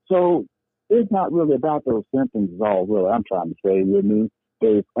 so it's not really about those symptoms is all really I'm trying to say. You know,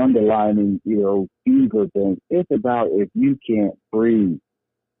 there's underlining, fever things. It's about if you can't breathe.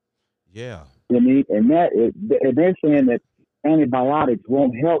 Yeah. You know, and they're saying that antibiotics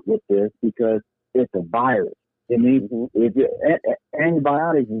won't help with this because it's a virus. You know,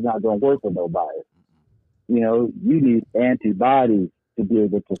 antibiotics is not going to work for no virus. You need antibodies to be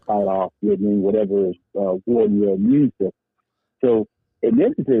able to fight off, whatever is warring your immune system. So in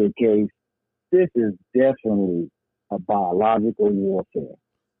this particular case, this is definitely a biological warfare.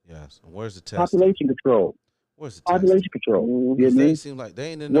 Yes. Where's the test? Population control. Where's the test? Population control. They seem like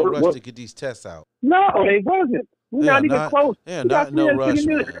they ain't in no rush to get these tests out. No, they wasn't. We're not even close. Yeah, not in no rush.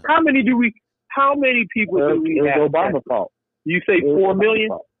 How many people do we have? Obama's fault. You say 4 million?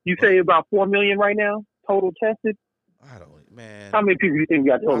 You say about 4 million right now, total tested? I don't, man. How many people do you think we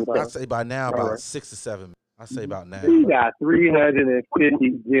got total tested? I'd say by now about 6 to 7. I say about now. We got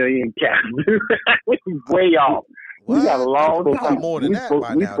 350 million cases. Way off. What? We got a long time. We got more than that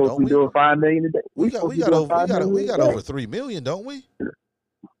by now, don't we? We doing 5 million a day. We got over 3 million, don't we?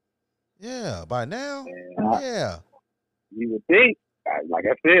 Yeah, by now. Yeah. You would think. Like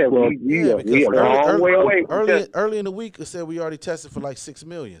I said, we are a long way away. Early in the week, it said we already tested for like 6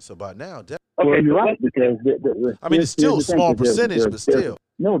 million. So by now, well, you're right because it's still a small percentage, but still.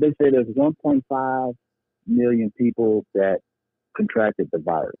 No, they say there's 1.5 million people that contracted the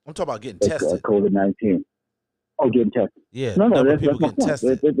virus. I'm talking about getting tested. COVID-19. Oh, getting tested. Yeah. No, that's people my getting point.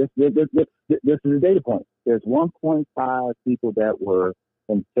 tested. This is a data point. There's 1.5 people that were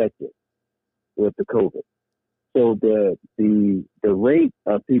infected with the COVID. So the rate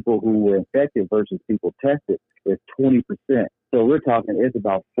of people who were infected versus people tested is 20%. So we're talking it's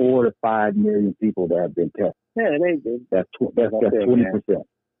about 4 to 5 million people that have been tested. Yeah, it ain't good. That's 20%.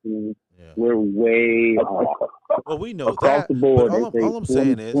 Mm-hmm. Yeah. We're way off. Well, we know across that. the board. All I'm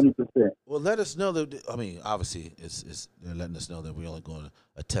saying is, 20%. Well, let us know that. I mean, obviously, it's they're letting us know that we're only going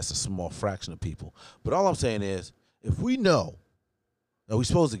to test a small fraction of people. But all I'm saying is, if we know that we're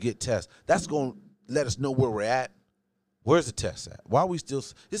supposed to get tests, that's going to let us know where we're at. Where's the test at? Why are we still?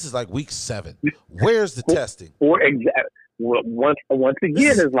 This is like week 7. Where's the testing? Once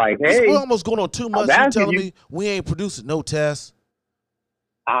again, it's like, hey, we're almost going on 2 months. You telling me we ain't producing no tests?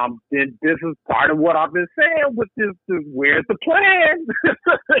 This is part of what I've been saying with this where's the plan?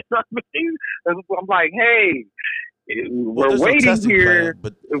 I'm like, hey, we're waiting here. Plan,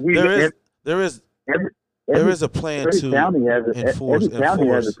 but there is a plan to enforce. Every county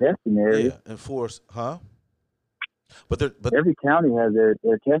has a testing area. Yeah, enforce, huh? But every county has their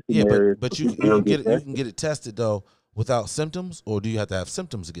testing area. But you can get it tested though without symptoms, or do you have to have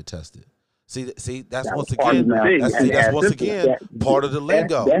symptoms to get tested? See, that's once again part of the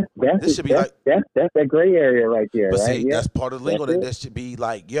lingo. This should be that's that gray area right there. But right? see, that's part of the lingo that should be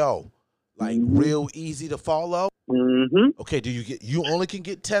like, real easy to follow. Mm-hmm. Okay, you only can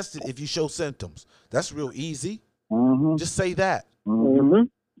get tested if you show symptoms. That's real easy. Mm-hmm. Just say that. Mm-hmm.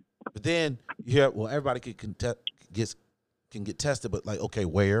 But then everybody can get tested, but like, okay,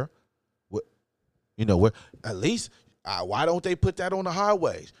 where? What? Where? At least. Why don't they put that on the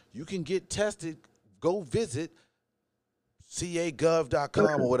highways? You can get tested. Go visit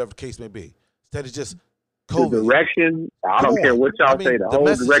cagov.com or whatever the case may be. Instead of just COVID. The direction, I don't care what y'all say. The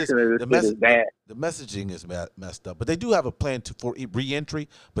whole direction of this is bad. The messaging is messed up. But they do have a plan for re-entry,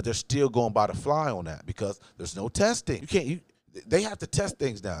 but they're still going by the fly on that because there's no testing. They have to test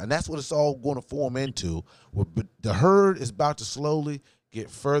things now, and that's what it's all going to form into. The herd is about to slowly get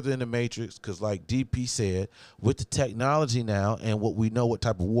further in the matrix because, like DP said, with the technology now and what we know, what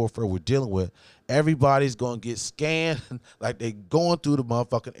type of warfare we're dealing with, everybody's going to get scanned like they going through the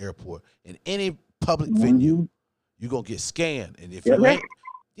motherfucking airport. In any public venue, you're going to get scanned. And if you ain't,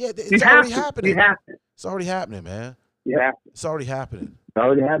 it's already happening. It's already happening, man. Yeah. It's already happening. It's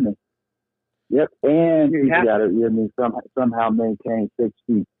already happening. Yep. And you got to somehow maintain 6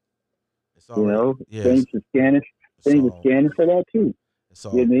 feet. It's already, things are scanning for that too.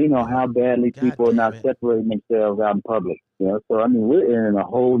 You know how badly people are not separating themselves out in public. So I mean, we're in a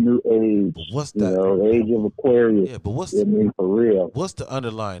whole new age. But what's that? The age of Aquarius. Yeah, but what's for real? What's the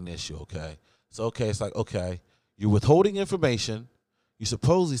underlying issue? Okay, so it's like, okay, you're withholding information. You're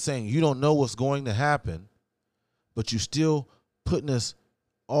supposedly saying you don't know what's going to happen, but you're still putting us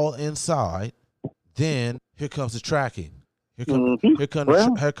all inside. Then here comes the tracking. Here comes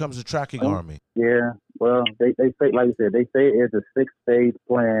the tracking army. Yeah. Well, they say, like you said, they say it's a 6-phase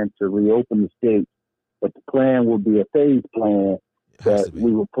plan to reopen the state, but the plan will be a phase plan that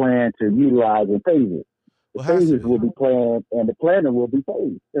we will plan to utilize in phases. The phases will be planned, and the planner will be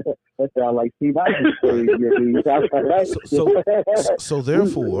phased. That sounds like Steve Ivan's phase. So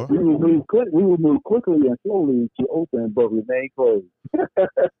therefore, we will move quickly and slowly to open, but remain closed.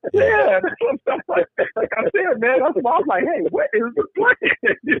 Yeah, like I said, man. That's why I was like, hey, what is the plan?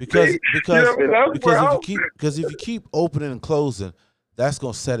 Because if you keep opening and closing, that's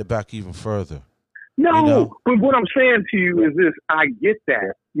gonna set it back even further. No, but what I'm saying to you is this: I get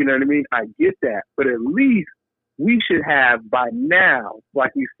that. You know what I mean? I get that, but at least we should have by now,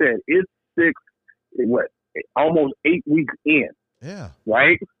 like you said, it's almost 8 weeks in. Yeah.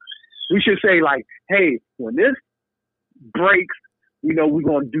 Right. We should say like, hey, when this breaks, we're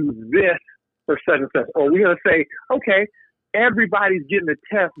going to do this for such and such. Or we're going to say, okay, everybody's getting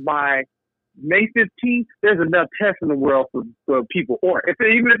a test by May 15th. There's enough tests in the world for people. Or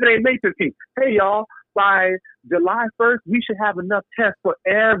even if it ain't May 15th, hey, y'all, by July 1st, we should have enough tests for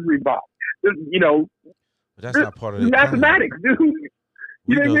everybody. But that's not part of the mathematics, plan. Dude.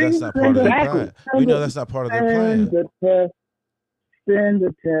 We know that's not part of their plan. We know that's not part of their plan. Send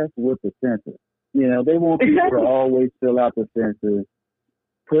the test with the census. They want people to always fill out the census.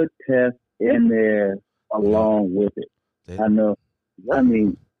 Put tests in there along with it. I know. I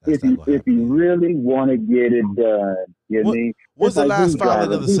mean, if you really want to get it done, when's the last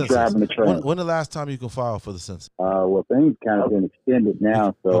filing of the census? When the last time you can file for the census? Well, things kind of been extended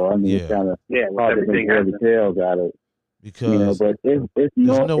now, so I mean, it's kind of hard to make heavy details out of it. Because but it's there's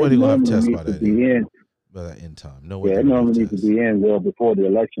no way they're going to have tests by that end time. No way. Yeah, it normally needs to be in well before the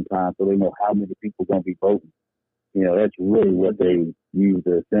election time, so they know how many people are going to be voting. That's really what they use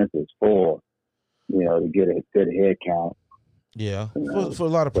the census for. To get a good head count. Yeah, for a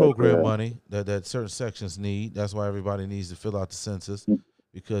lot of program money that certain sections need. That's why everybody needs to fill out the census,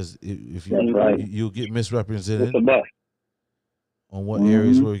 because if you'll get misrepresented on what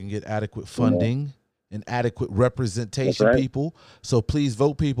areas where we can get adequate funding and adequate representation, people. So please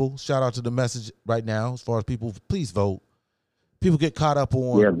vote, people. Shout out to the message right now as far as people, please vote. People get caught up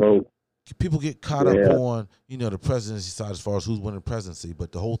on vote. People get caught up on, the presidency side as far as who's winning the presidency,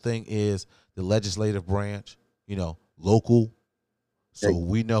 but the whole thing is the legislative branch, local. So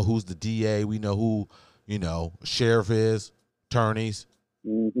we know who's the DA, we know who, sheriff is, attorneys,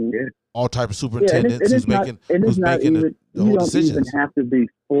 all type of superintendents who's making the whole decisions. You don't even have to be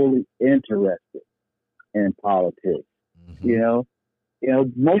fully interested in politics.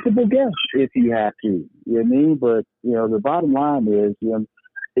 Multiple guests if you have to. You know what I mean? But the bottom line is,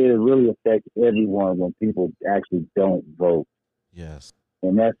 it really affects everyone when people actually don't vote. Yes,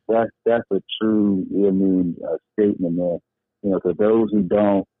 and that's a true statement there. For those who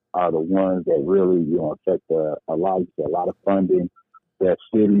don't, are the ones that really, affect a lot of funding that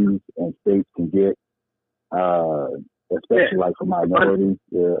cities and states can get, especially like for minorities.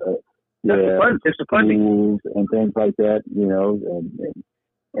 It's the funding and things like that,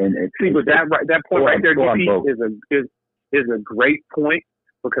 and see, but that point right there, DP, is a great point,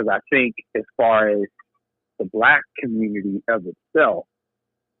 because I think as far as the Black community of itself,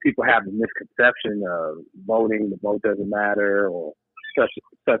 people have the misconception of voting, the vote doesn't matter, or such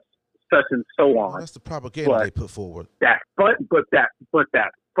and so on. Well, that's the propaganda they put forward. That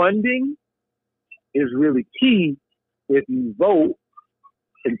funding is really key if you vote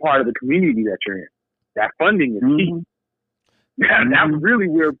in part of the community that you're in. That funding is key. That's really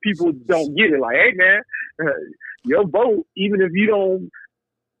where people don't get it. Like, hey man, your vote, even if you don't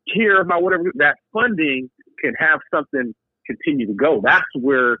care about whatever, that funding can have something continue to go. That's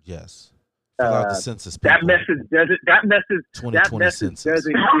where the census that message doesn't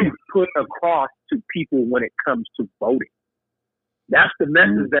get put across to people when it comes to voting. That's the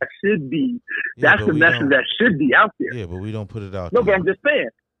message that should be. That's the message that should be out there. Yeah, but we don't put it out. No, but I'm just saying.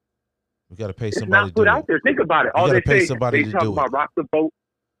 We got to pay somebody. It's not put out there. Think about it. All they say, they talk about rock the vote.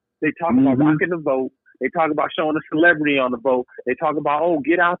 They talk about rocking the vote. They talk about showing a celebrity on the vote. They talk about,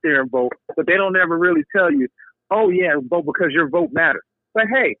 get out there and vote. But they don't ever really tell you, vote because your vote matters. But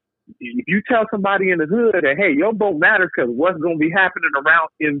hey, if you tell somebody in the hood that, hey, your vote matters because what's going to be happening around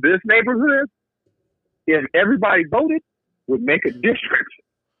in this neighborhood, if everybody voted, would make a difference.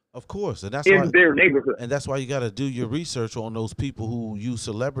 Of course, and that's in their neighborhood. And that's why you got to do your research on those people who use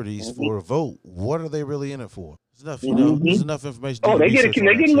celebrities for a vote. What are they really in it for? There's enough, there's enough information. They get a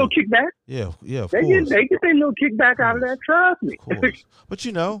little kickback. Yeah, of course. They get their little kickback out of that. Trust me. Of course. But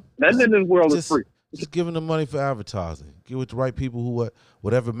nothing in this world is free. Just giving them money for advertising. Get with the right people who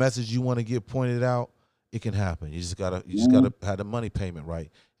whatever message you want to get pointed out, it can happen. You just gotta have the money payment right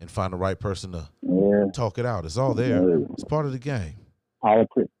and find the right person to talk it out. It's all there. It's part of the game.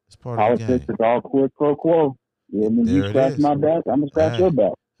 Politics. It's part of the game. Politics is all quid pro quo. You scratch my back, I'm gonna scratch your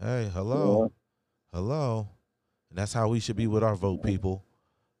back. Hey, hello. And that's how we should be with our vote, people.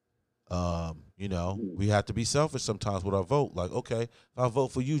 We have to be selfish sometimes with our vote. Like, okay, if I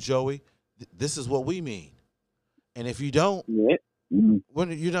vote for you, Joey, this is what we mean. And if you don't,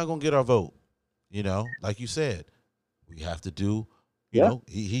 you're not gonna get our vote. Like you said, we have to do.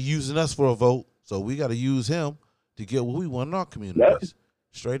 He using us for a vote, so we got to use him to get what we want in our communities.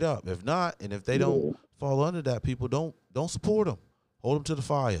 Straight up. If not, and if they don't fall under that, people don't support them. Hold them to the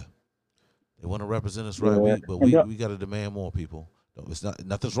fire. They want to represent us right, but we got to demand more, people. It's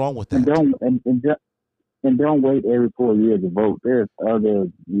nothing's wrong with that. And don't wait every 4 years to vote. There's other,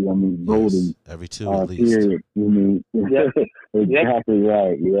 voting every 2 at least. Period. Exactly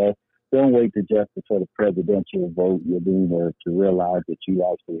right. Yeah. Don't wait for the presidential vote. To realize that you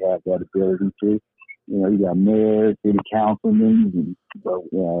actually have that ability to. You got mayors, city councilmen,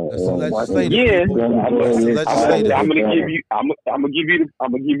 legislative people. I'm gonna give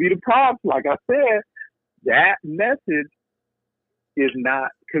you the props. Like I said, that message is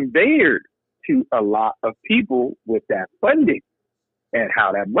not conveyed to a lot of people with that funding and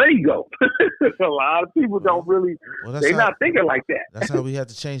how that money goes. A lot of people don't really. They're not thinking like that. That's how we have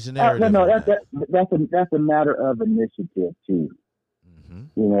to change the narrative. That's a matter of initiative too.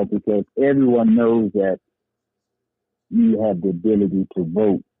 Because everyone knows that you have the ability to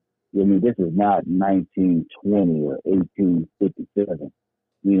vote. This is not 1920 or 1857,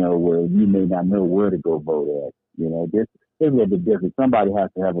 where you may not know where to go vote at. This is a little bit different. Somebody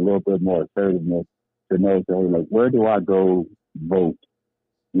has to have a little bit more assertiveness to know, where do I go vote?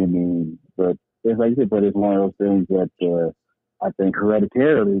 But it's like you said, but it's one of those things that I think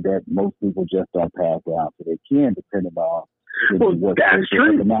hereditarily that most people just don't pass out, so they can, depending on that's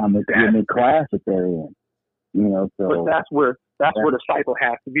true. Economic class that they're in, So, but that's where the cycle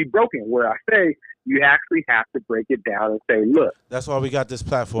has to be broken. Where I say you actually have to break it down and say, look. That's why we got this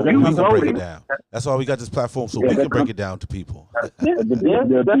platform. We can break it down. That's why we got this platform so we can break it down to people. That's true. That's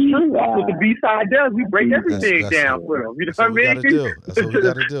what the B-side does. We break everything down for them. You know what I mean? That's what we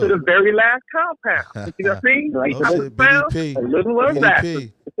got to do. To the very last compound. You know what I mean? BDP. A little of that.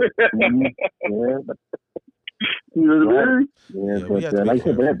 But like I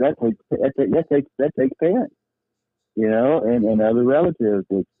said, that takes parents, and other relatives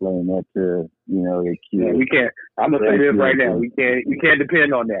to explain that to their kids. Yeah, we can't. I'm gonna say this right now. We can't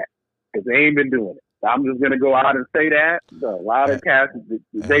depend on that because they ain't been doing it. I'm just gonna go out and say that a lot of cats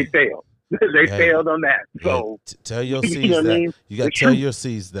they failed. They failed on that. So tell your seeds that. You got to tell your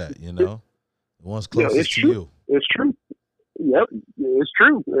seeds that. The ones closest to you. It's true. Yep, it's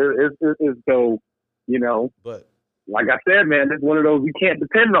true. It's so. But like I said, man, it's one of those we can't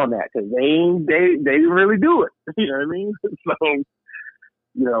depend on that because they didn't really do it. You know what I mean?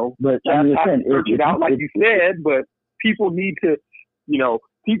 So, but I mean, search it out like you said, but people need to,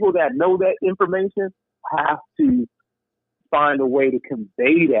 people that know that information have to find a way to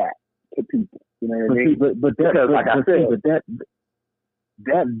convey that to people. You know what I mean? But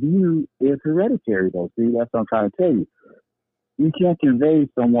that view is hereditary, though. See, that's what I'm trying to tell you. You can't convey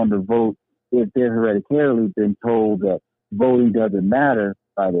someone to vote if they're hereditarily been told that voting doesn't matter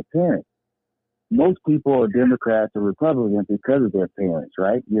by their parents. Most people are Democrats or Republicans because of their parents,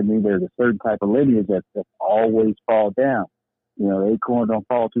 right? You know what I mean? There's a certain type of lineage that always fall down. Acorn don't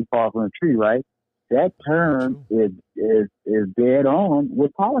fall too far from a tree, right? That term is dead on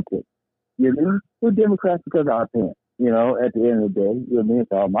with politics. You know, we're Democrats because of our parents. At the end of the day,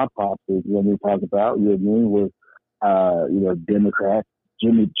 it's all my pops is we talk about. Was Democrats,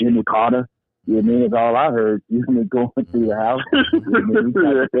 Jimmy Carter. It's all I heard. Going through the house.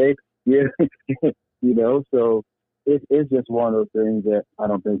 So it's just one of those things that I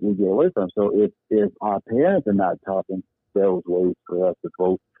don't think we get away from. So if our parents are not talking those ways for us to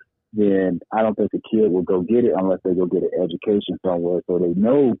vote, then I don't think the kid will go get it unless they go get an education somewhere, so they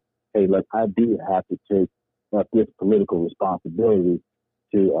know, hey, look, I do have to take this political responsibility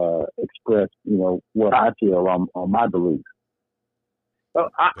to express, what I feel on my beliefs. Well,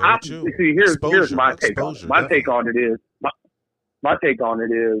 here's my take on it. My take on it is,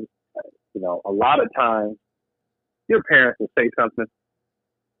 a lot of times your parents will say something,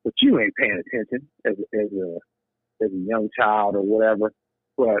 but you ain't paying attention as a young child or whatever.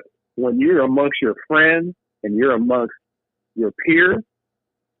 But when you're amongst your friends and you're amongst your peers,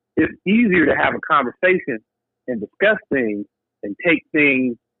 it's easier to have a conversation and discuss things and take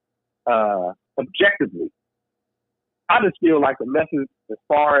things objectively. I just feel like the message, as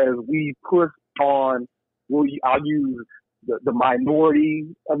far as we push on, I'll use the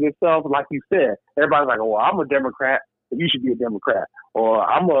minority of yourself, like you said. Everybody's like, "Oh, well, I'm a Democrat, so you should be a Democrat," or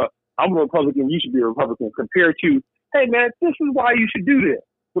 "I'm a Republican, you should be a Republican." Compared to, "Hey, man, this is why you should do this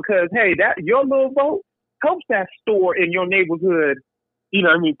because hey, that your little vote helps that store in your neighborhood.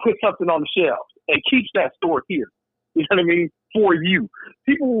 Put something on the shelves and keeps that store here. You know what I mean? For you,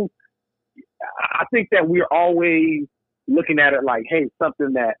 people." I think that we're always looking at it like, hey,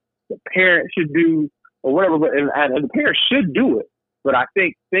 something that the parents should do or whatever, and the parents should do it. But I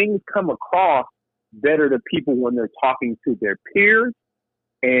think things come across better to people when they're talking to their peers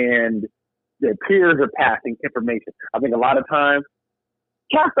and their peers are passing information. I think a lot of times,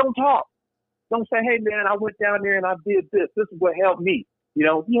 cats don't talk. Don't say, hey, man, I went down there and I did this. This is what helped me.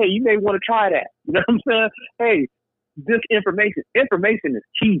 Yeah, you may want to try that. You know what I'm saying? Hey, this information is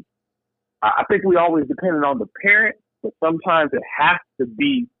key. I think we always depend on the parent, but sometimes it has to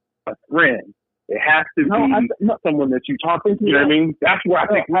be a friend. It has to be someone that you talk to. You know what I mean? That's where I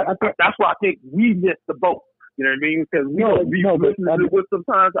think we miss the boat. You know what I mean? Because we don't be listening with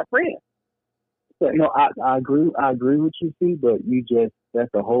sometimes our friends. No, I agree. I agree with you, see, but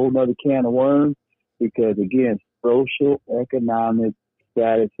that's a whole nother can of worms because again, social economic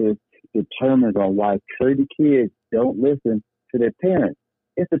statuses determines on why certain kids don't listen to their parents.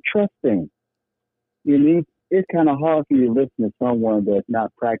 It's a trust thing. It's kind of hard for you to listen to someone that's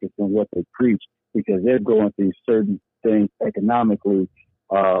not practicing what they preach because they're going through certain things economically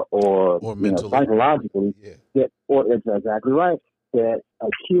or psychologically. Yeah. Or it's exactly right. That a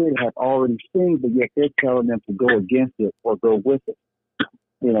kid has already seen, but yet they're telling them to go against it or go with it,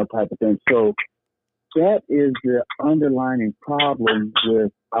 type of thing. So that is the underlying problem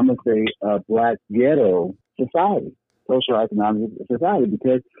with, I'm going to say, Black ghetto society, social economic society,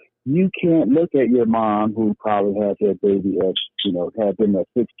 because you can't look at your mom who probably had her baby at, had been at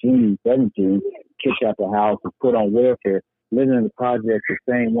 16, 17, kicked out the house and put on welfare, living in the projects, the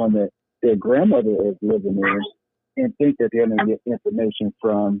same one that their grandmother is living in, and think that they're going to get information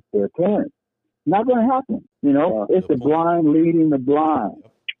from their parents. Not going to happen. It's the blind leading the blind.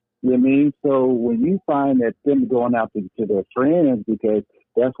 You know what I mean? So when you find that them going out to their friends because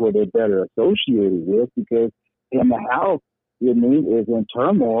that's what they're better associated with, because in the house, you know what I mean, is in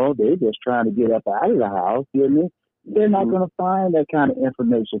turmoil. They're just trying to get up out of the house. You know what I mean? They're not going to find that kind of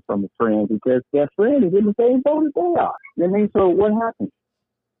information from a friend because their friend is in the same boat as they are. You know what I mean? So what happens?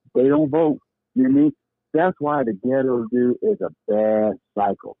 They don't vote. You know what I mean? That's why the ghetto is a bad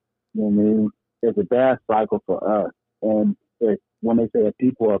cycle. You know what I mean? It's a bad cycle for us. And when they say that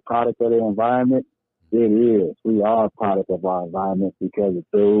people are a product of their environment, it is. We are a product of our environment because of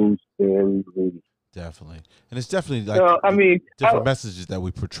those very reasons. Definitely. And it's definitely like different messages that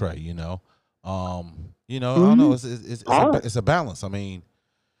we portray, I don't know. It's a balance. I mean,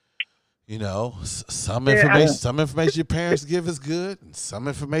 You know, some information your parents give is good, and some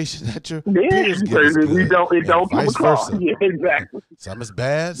information that your peers give is good. It don't come across. Yeah, exactly. Some is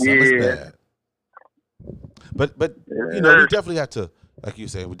bad, some is bad. But you know, we definitely have to, like you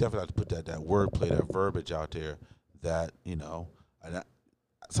say, we definitely have to put that wordplay, that verbiage out there. That, you know, and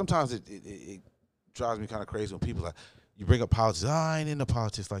sometimes it drives me kind of crazy when people like, you bring up politics. Oh, I ain't into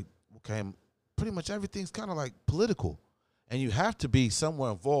politics. Like, okay, pretty much everything's kind of like political. And you have to be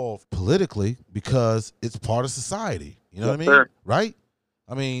somewhere involved politically because it's part of society. You know what I mean? Sir. Right?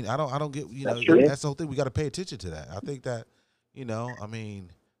 I mean, I don't get, you know, that's the whole thing. We got to pay attention to that. I think that, you know, I mean,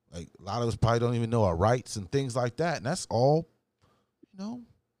 like a lot of us probably don't even know our rights and things like that. And that's all, you know,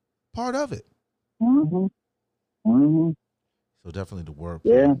 part of it. Mm-hmm. Mm-hmm. So definitely the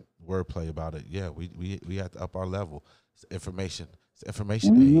wordplay about it. Yeah, we have to up our level. It's information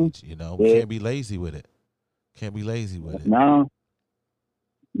age, you know. We can't be lazy with it. No,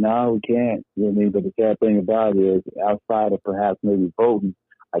 we can't. You know what I mean? But the sad thing about it is, outside of perhaps maybe voting,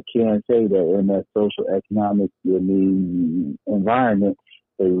 I can say that in that social economic environment,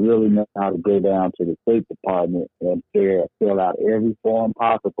 they really know how to go down to the State Department and fill out every form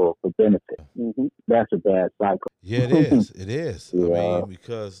possible for benefit. Mm-hmm. That's a bad cycle. Yeah, it is. It is. Yeah. I mean,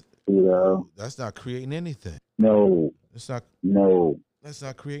 because that's not creating anything. No. It's not. No. That's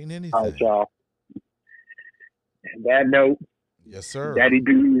not creating anything. All right, y'all. And that note, yes, sir. Daddy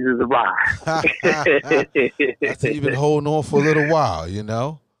Duties is arrived. That's even holding on for a little while, you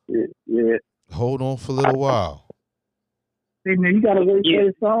know? Yeah. Hold on for a little while. Hey, man, you got to wait for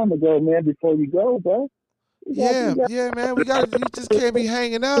the song to go, man, before you go, bro. Yeah, man. You just can't be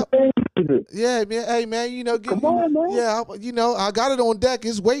hanging up. Yeah, man. Hey, man, you know, come on, man. Yeah, you know, I got it on deck.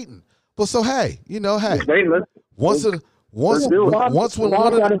 It's waiting. But so, hey, you know, once when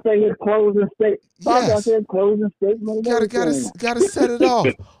one gotta say his closing statement. Yes. Gotta set it off.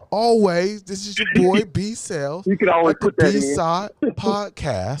 Always, this is your boy B Sales. You can always put that B-Side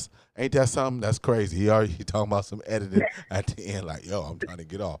Podcast. Ain't that something that's crazy? He talking about some editing at the end, like, yo, I'm trying to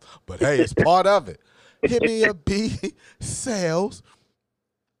get off. But hey, it's part of it. Hit me up, B Sales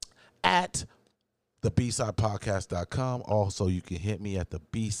at thebsidepodcast.com. Also, you can hit me at the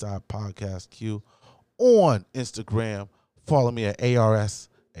B-Side Podcast Q on Instagram. Follow me at AR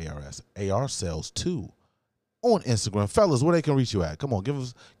Sales 2 on Instagram. Fellas, where they can reach you at? Come on, give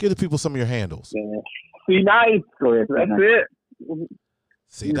the people some of your handles. See nice. That's it.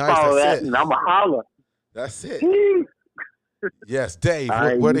 See nice, that's it. And I'm a holler. That's it. Yes, Dave,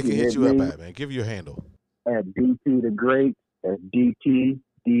 where they can hit you up at, man? Give your handle. At DT the Great, at DT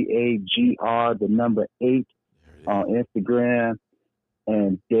DAGR, the number 8 on Instagram,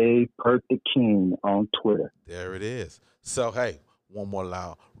 and Dave Perk the King on Twitter. There it is. So, hey, one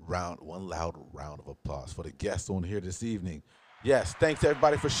loud round of applause for the guests on here this evening. Yes, thanks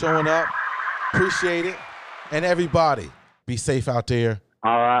everybody for showing up. Appreciate it. And everybody, be safe out there.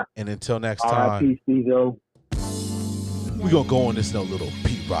 All right. And until next time, peace, we're going to go on this little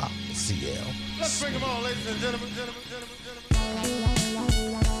Pete Rock CL. Let's bring them on, ladies and gentlemen.